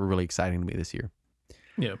 games that were really exciting to me this year.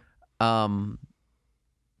 Yeah.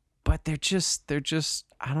 But they're just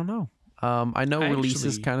I don't know. I know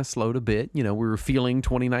releases kind of slowed a bit. We were feeling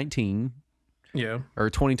 2019. Yeah. Or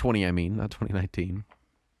 2020, I mean, not 2019.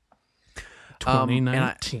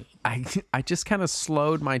 2019. I just kind of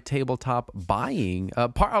slowed my tabletop buying.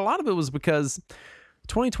 A lot of it was because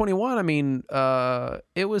 2021, I mean,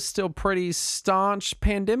 it was still pretty staunch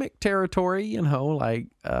pandemic territory, you know, like,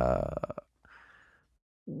 I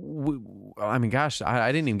mean, gosh,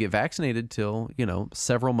 I didn't even get vaccinated till, you know,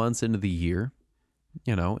 several months into the year,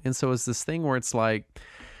 you know, and so it's this thing where it's like,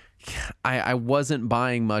 I wasn't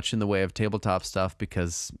buying much in the way of tabletop stuff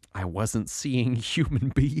because I wasn't seeing human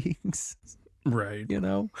beings, Right. you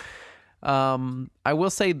know? I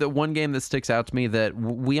will say the one game that sticks out to me that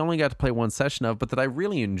we only got to play one session of, but that I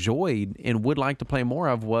really enjoyed and would like to play more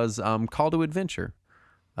of was Call to Adventure.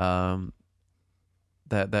 That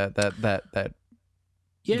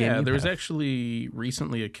Yeah, game there was have. actually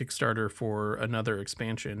recently a Kickstarter for another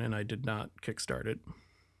expansion, and I did not kickstart it.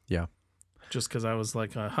 Yeah. Just because I was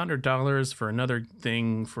like $100 for another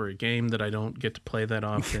thing for a game that I don't get to play that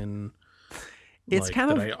often. It's like, kind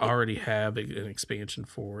that of I already have an expansion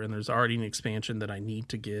for, and there's already an expansion that I need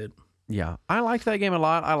to get. Yeah, I liked that game a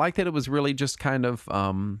lot. I liked that it was really just kind of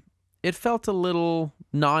it felt a little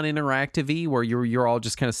non-interactive-y where you're all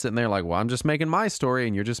just kind of sitting there like, well, I'm just making my story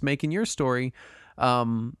and you're just making your story.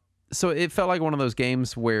 So it felt like one of those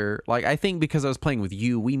games where, like, I think because I was playing with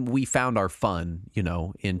you, we found our fun, you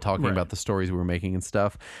know, in talking Right. about the stories we were making and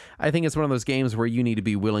stuff. I think it's one of those games where you need to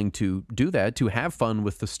be willing to do that, to have fun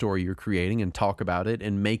with the story you're creating and talk about it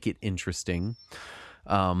and make it interesting.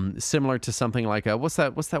 Similar to something like what's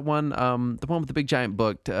that one? The one with the big giant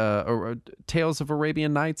book, or Tales of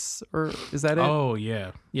Arabian Nights, or is that it? Oh,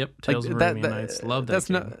 yeah. Yep. Tales of Arabian Nights. Love that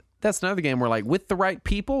game. That's another game where, like, with the right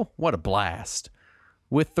people, what a blast.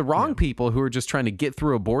 With the wrong people who are just trying to get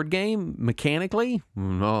through a board game mechanically,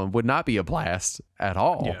 no, would not be a blast at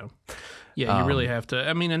all. Yeah. Yeah, you really have to.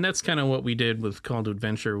 I mean, and that's kind of what we did with Call to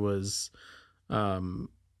Adventure was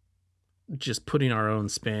just putting our own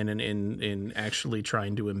spin and in actually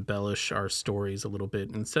trying to embellish our stories a little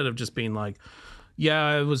bit instead of just being like, yeah,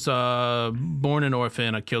 I was born an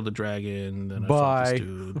orphan, I killed a dragon, then I fought this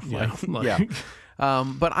dude. Yeah. Yeah.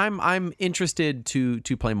 But I'm interested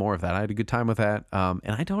to play more of that. I had a good time with that. And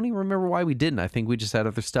I don't even remember why we didn't. I think we just had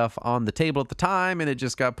other stuff on the table at the time and it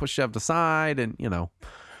just got shoved aside and, you know.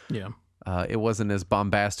 Yeah. It wasn't as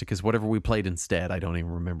bombastic as whatever we played instead. I don't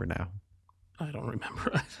even remember now. I don't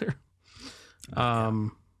remember either.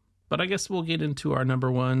 But I guess we'll get into our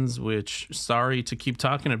number ones, which, sorry to keep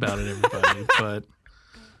talking about it, everybody, but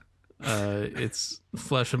it's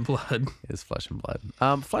Flesh and Blood. Is Flesh and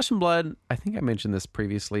Blood. Flesh and Blood, I think I mentioned this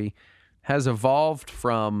previously, has evolved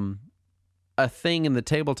from a thing in the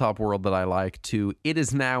tabletop world that I like to it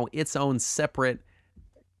is now its own separate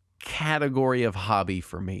category of hobby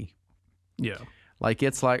for me. Yeah. Like,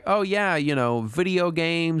 it's like, oh yeah, you know, video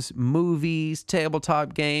games, movies,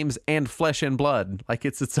 tabletop games, and Flesh and Blood. Like,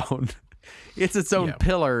 it's its own Yeah.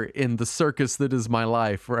 pillar in the circus that is my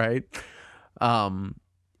life, right?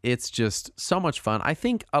 It's just so much fun. I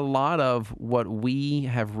think a lot of what we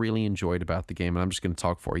have really enjoyed about the game, and I'm just going to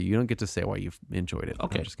talk for you. You don't get to say why you've enjoyed it.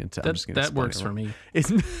 Okay. I'm just going to. That works for me.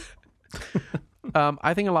 It's,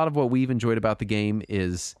 I think a lot of what we've enjoyed about the game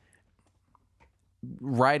is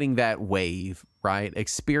riding that wave, right?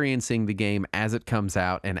 Experiencing the game as it comes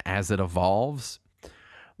out and as it evolves.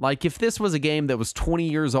 Like, if this was a game that was 20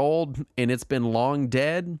 years old and it's been long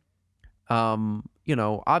dead, you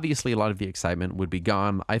know, obviously a lot of the excitement would be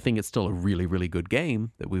gone. I think it's still a really, really good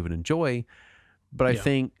game that we would enjoy. But I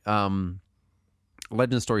think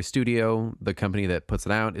Legend Story Studio, the company that puts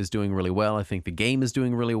it out, is doing really well. I think the game is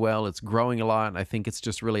doing really well. It's growing a lot. And I think it's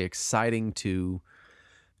just really exciting to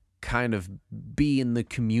kind of be in the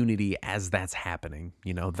community as that's happening.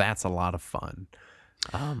 You know, that's a lot of fun.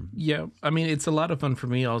 Yeah. I mean, it's a lot of fun for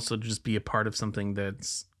me also to just be a part of something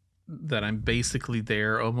that I'm basically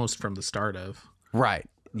there almost from the start of. Right.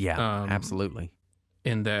 Yeah, absolutely.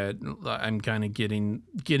 In that I'm kind of getting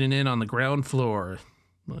in on the ground floor.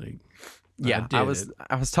 Like, yeah, I was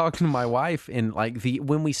talking to my wife, and like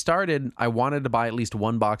when we started, I wanted to buy at least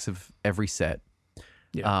one box of every set.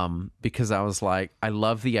 Yeah. Because I was like, I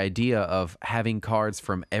love the idea of having cards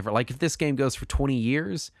from like, if this game goes for 20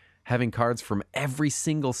 years, having cards from every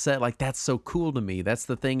single set, like, that's so cool to me. That's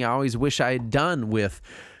the thing I always wish I had done with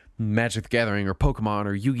Magic the Gathering or Pokemon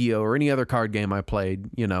or Yu-Gi-Oh or any other card game I played,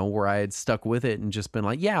 you know, where I had stuck with it and just been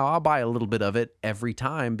like, yeah, I'll buy a little bit of it every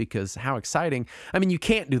time because how exciting. I mean, you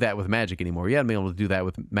can't do that with Magic anymore. You haven't been able to do that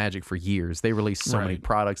with Magic for years. They release so many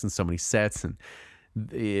products and so many sets, and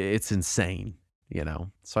it's insane, you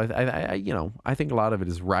know. So I think a lot of it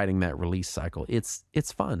is riding that release cycle. It's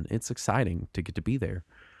fun. It's exciting to get to be there.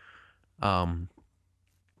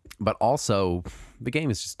 But also the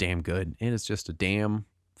game is just damn good. It is just a damn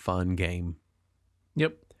fun game.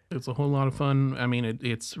 Yep. It's a whole lot of fun. I mean,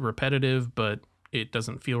 it's repetitive, but it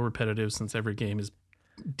doesn't feel repetitive since every game is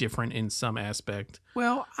different in some aspect.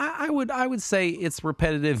 Well, I would say it's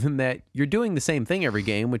repetitive in that you're doing the same thing every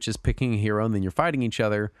game, which is picking a hero and then you're fighting each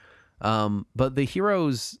other. But the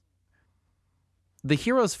heroes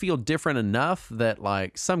feel different enough that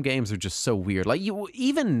like some games are just so weird. Like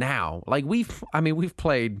even now, like we've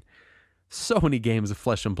played so many games of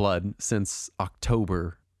Flesh and Blood since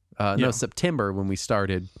October, September when we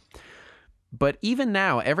started. But even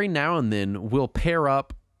now, every now and then we'll pair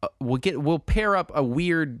up a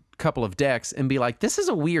weird couple of decks and be like, this is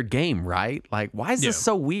a weird game, right? Like, why is this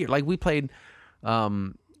so weird? Like we played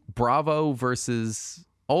Bravo versus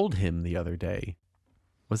Oldhim the other day.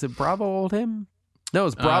 Was it Bravo Oldhim? No, it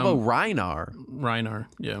was Bravo Rhinar. Rhinar,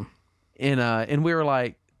 yeah. And we were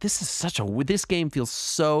like, this game feels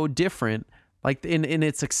so different. Like, and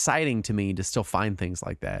it's exciting to me to still find things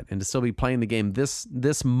like that and to still be playing the game this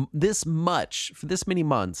much for this many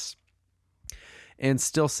months and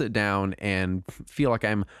still sit down and feel like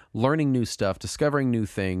I'm learning new stuff, discovering new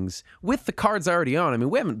things with the cards I already own. I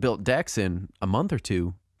mean, we haven't built decks in a month or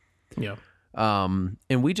two. Yeah. And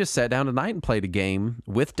we just sat down tonight and played a game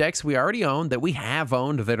with decks we already own that we have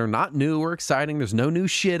owned that are not new or exciting. There's no new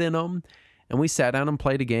shit in them. And we sat down and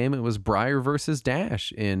played a game. It was Briar versus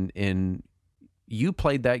Dash. And you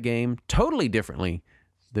played that game totally differently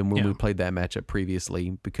than when we played that matchup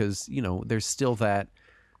previously because, you know, there's still that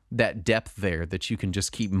depth there that you can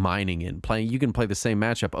just keep mining in. You can play the same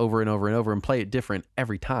matchup over and over and over and play it different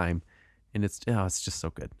every time. And it's just so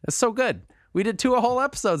good. It's so good. We did 2 whole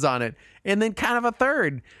episodes on it and then kind of a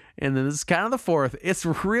third. And then this is kind of the 4th. It's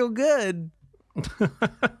real good.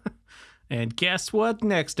 And guess what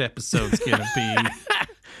next episode's going to be?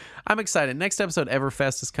 I'm excited. Next episode,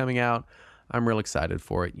 Everfest, is coming out. I'm real excited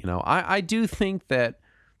for it. You know, I do think that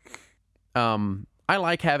I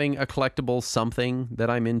like having a collectible something that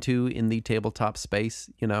I'm into in the tabletop space,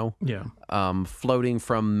 you know? Yeah. Floating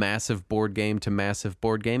from massive board game to massive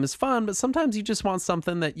board game is fun, but sometimes you just want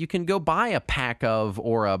something that you can go buy a pack of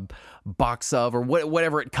or a box of or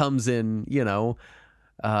whatever it comes in, you know?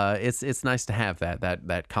 It's nice to have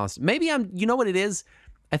that constant. Maybe you know what it is?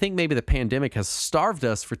 I think maybe the pandemic has starved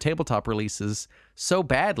us for tabletop releases so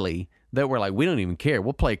badly that we're like, we don't even care.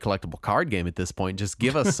 We'll play a collectible card game at this point. Just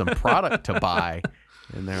give us some product to buy.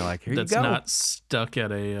 And they're like, here you go. That's not stuck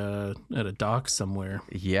at a dock somewhere.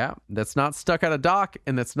 Yeah, that's not stuck at a dock,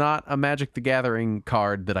 and that's not a Magic the Gathering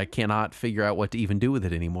card that I cannot figure out what to even do with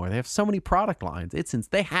it anymore. They have so many product lines.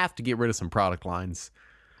 They have to get rid of some product lines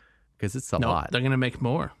because it's a lot. They're going to make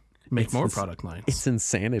more. More product lines. It's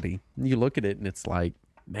insanity. You look at it, and it's like,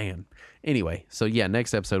 man. Anyway, so yeah,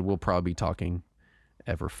 next episode we'll probably be talking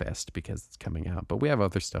Everfest because it's coming out, but we have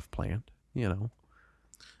other stuff planned, you know.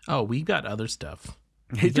 Oh, we got other stuff.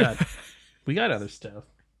 We got other stuff.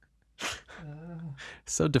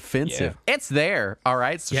 So defensive. Yeah. It's there, all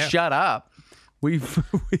right? So shut up.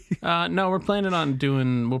 No, we're planning on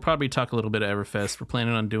doing, we'll probably talk a little bit of Everfest. We're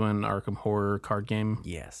planning on doing Arkham Horror card game.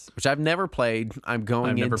 Yes, which I've never played. I've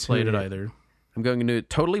never played it either. I'm going into it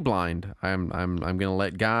totally blind. I'm going to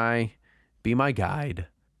let Guy be my guide.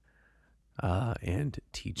 And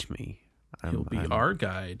teach me. He'll be our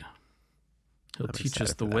guide. He'll teach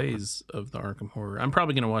us the ways of the Arkham Horror. I'm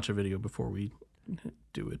probably going to watch a video before we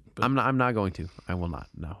do it. But I'm not going to. I will not.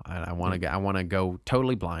 No. I want to go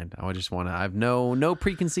totally blind. I have no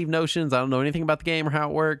preconceived notions. I don't know anything about the game or how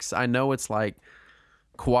it works. I know it's like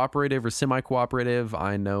cooperative or semi-cooperative.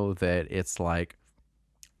 I know that it's like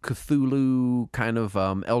Cthulhu kind of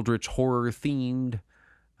eldritch horror themed.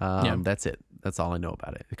 That's it. That's all I know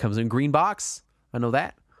about it. It comes in green box. I know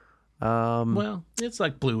that. Well, it's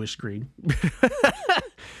like bluish green.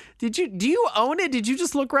 Do you own it? Did you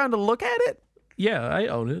just look around to look at it? Yeah, I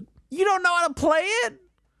own it. You don't know how to play it?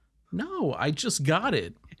 No, I just got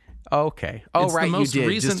it. Okay. Oh, it's right, you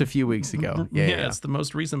did just a few weeks ago. Yeah, it's the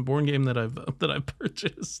most recent board game that I've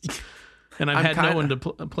purchased, and I've had no one to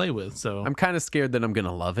play with. So I'm kind of scared that I'm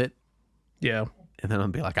gonna love it. Yeah, and then I'll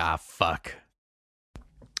be like, fuck.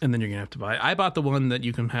 And then you're going to have to buy it. I bought the one that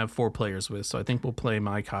you can have 4 players with, so I think we'll play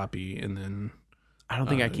my copy, and then... I don't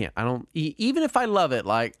think I can. Even if I love it,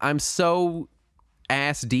 like, I'm so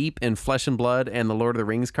ass deep in Flesh and Blood and the Lord of the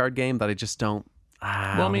Rings card game that I just don't...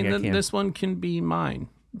 Well, I mean, this one can be mine.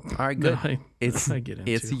 All right, good.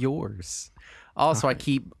 It's yours. Also, I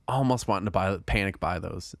keep almost wanting to panic buy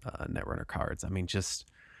those Netrunner cards. I mean, just...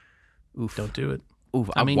 Oof. Don't do it. Oof.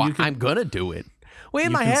 I'm going to do it. Well,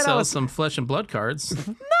 in my head, I was some Flesh and Blood cards.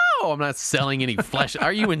 No, I'm not selling any flesh.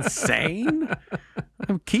 Are you insane?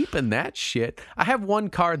 I'm keeping that shit. I have one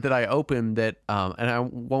card that I opened that, and I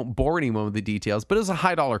won't bore anyone with the details, but it's a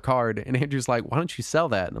 $high card. And Andrew's like, "Why don't you sell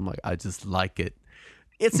that?" And I'm like, "I just like it."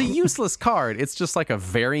 It's a useless card. It's just like a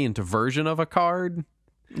variant version of a card.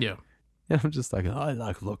 Yeah. And I'm just like, oh, I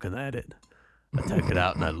like looking at it. I take it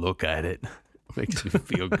out and I look at it. Makes me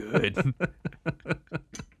feel good.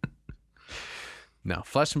 No,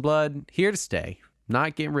 Flesh and Blood, here to stay.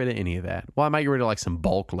 Not getting rid of any of that. Well, I might get rid of like some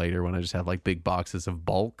bulk later when I just have like big boxes of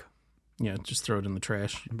bulk. Yeah, just throw it in the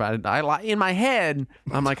trash. But in my head,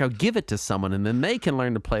 I'm like, I'll give it to someone and then they can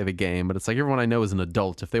learn to play the game. But it's like everyone I know is an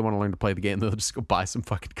adult. If they want to learn to play the game, they'll just go buy some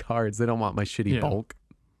fucking cards. They don't want my shitty bulk.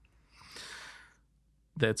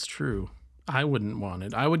 That's true. I wouldn't want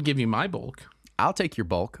it. I would give you my bulk. I'll take your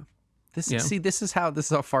bulk. This is how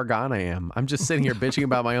far gone I am. I'm just sitting here bitching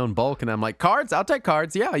about my own bulk, and I'm like, cards? I'll take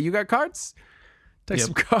cards. Yeah, you got cards? Take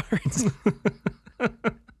some cards.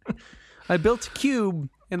 I built a cube,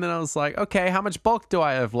 and then I was like, okay, how much bulk do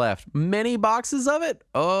I have left? Many boxes of it?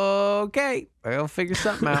 Okay, I'll figure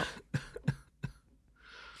something out.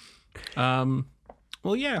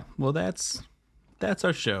 Well, yeah. Well, that's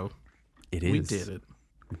our show. It is. We did it.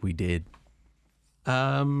 We did.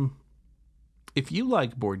 If you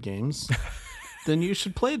like board games, then you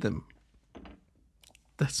should play them.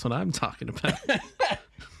 That's what I'm talking about.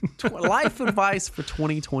 Life advice for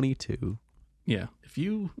 2022. Yeah. If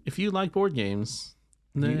you like board games,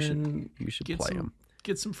 then you should play them.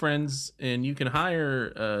 Get some friends, and you can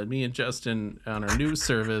hire me and Justin on our news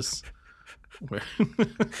service. Where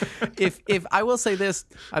if I will say this,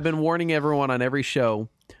 I've been warning everyone on every show,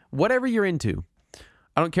 whatever you're into,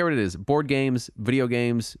 I don't care what it is, board games, video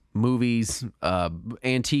games, movies,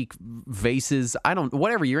 antique vases,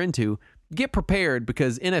 whatever you're into, get prepared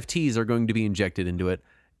because NFTs are going to be injected into it.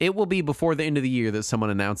 It will be before the end of the year that someone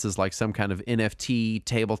announces like some kind of NFT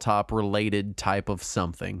tabletop related type of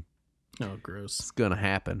something. Oh, gross. It's going to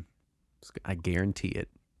happen. I guarantee it.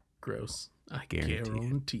 Gross. I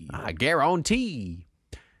guarantee it. I guarantee.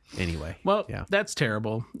 Anyway. Well, that's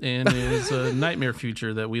terrible, and it is a nightmare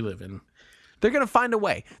future that we live in. They're going to find a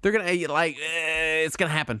way. They're going to, it's going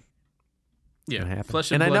to happen. Yeah,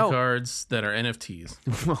 Flesh and Blood cards that are NFTs.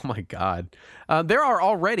 Oh, my God. There are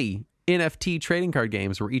already NFT trading card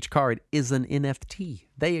games where each card is an NFT.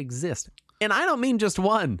 They exist. And I don't mean just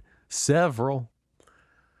one. Several.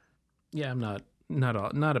 Yeah, I'm not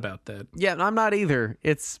about that. Yeah, I'm not either.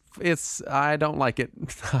 It's I don't like it.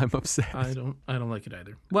 I'm upset. I don't like it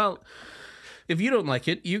either. Well, if you don't like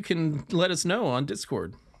it, you can let us know on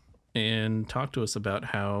Discord and talk to us about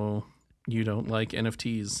how you don't like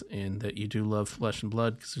NFTs and that you do love Flesh and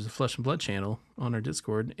Blood, because there's a Flesh and Blood channel on our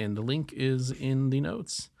Discord, and the link is in the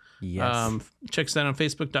notes. Yes. Check us out on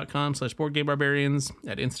Facebook.com/BoardGameBarbarians,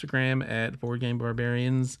 at Instagram at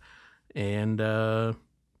BoardGameBarbarians, and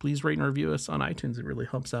please rate and review us on iTunes. It really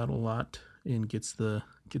helps out a lot and gets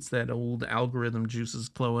that old algorithm juices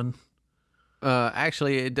flowing.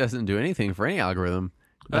 Actually, it doesn't do anything for any algorithm.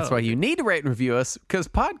 That's why you need to rate and review us, because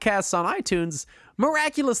podcasts on iTunes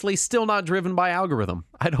miraculously still not driven by algorithm.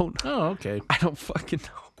 I don't fucking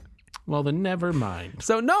know. Well, then never mind.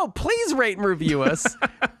 So no, please rate and review us.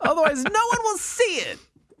 Otherwise, no one will see it.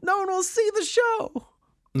 No one will see the show.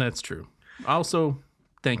 That's true. Also,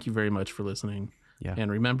 thank you very much for listening. Yeah.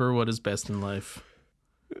 And remember what is best in life.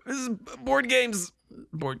 This is board games.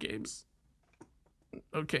 Board games.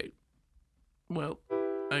 Okay. Well,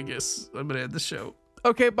 I guess I'm going to end the show.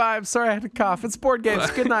 Okay, bye. I'm sorry I had to cough. It's board games.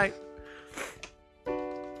 Bye. Good night.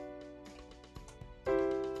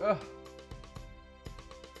 Ugh.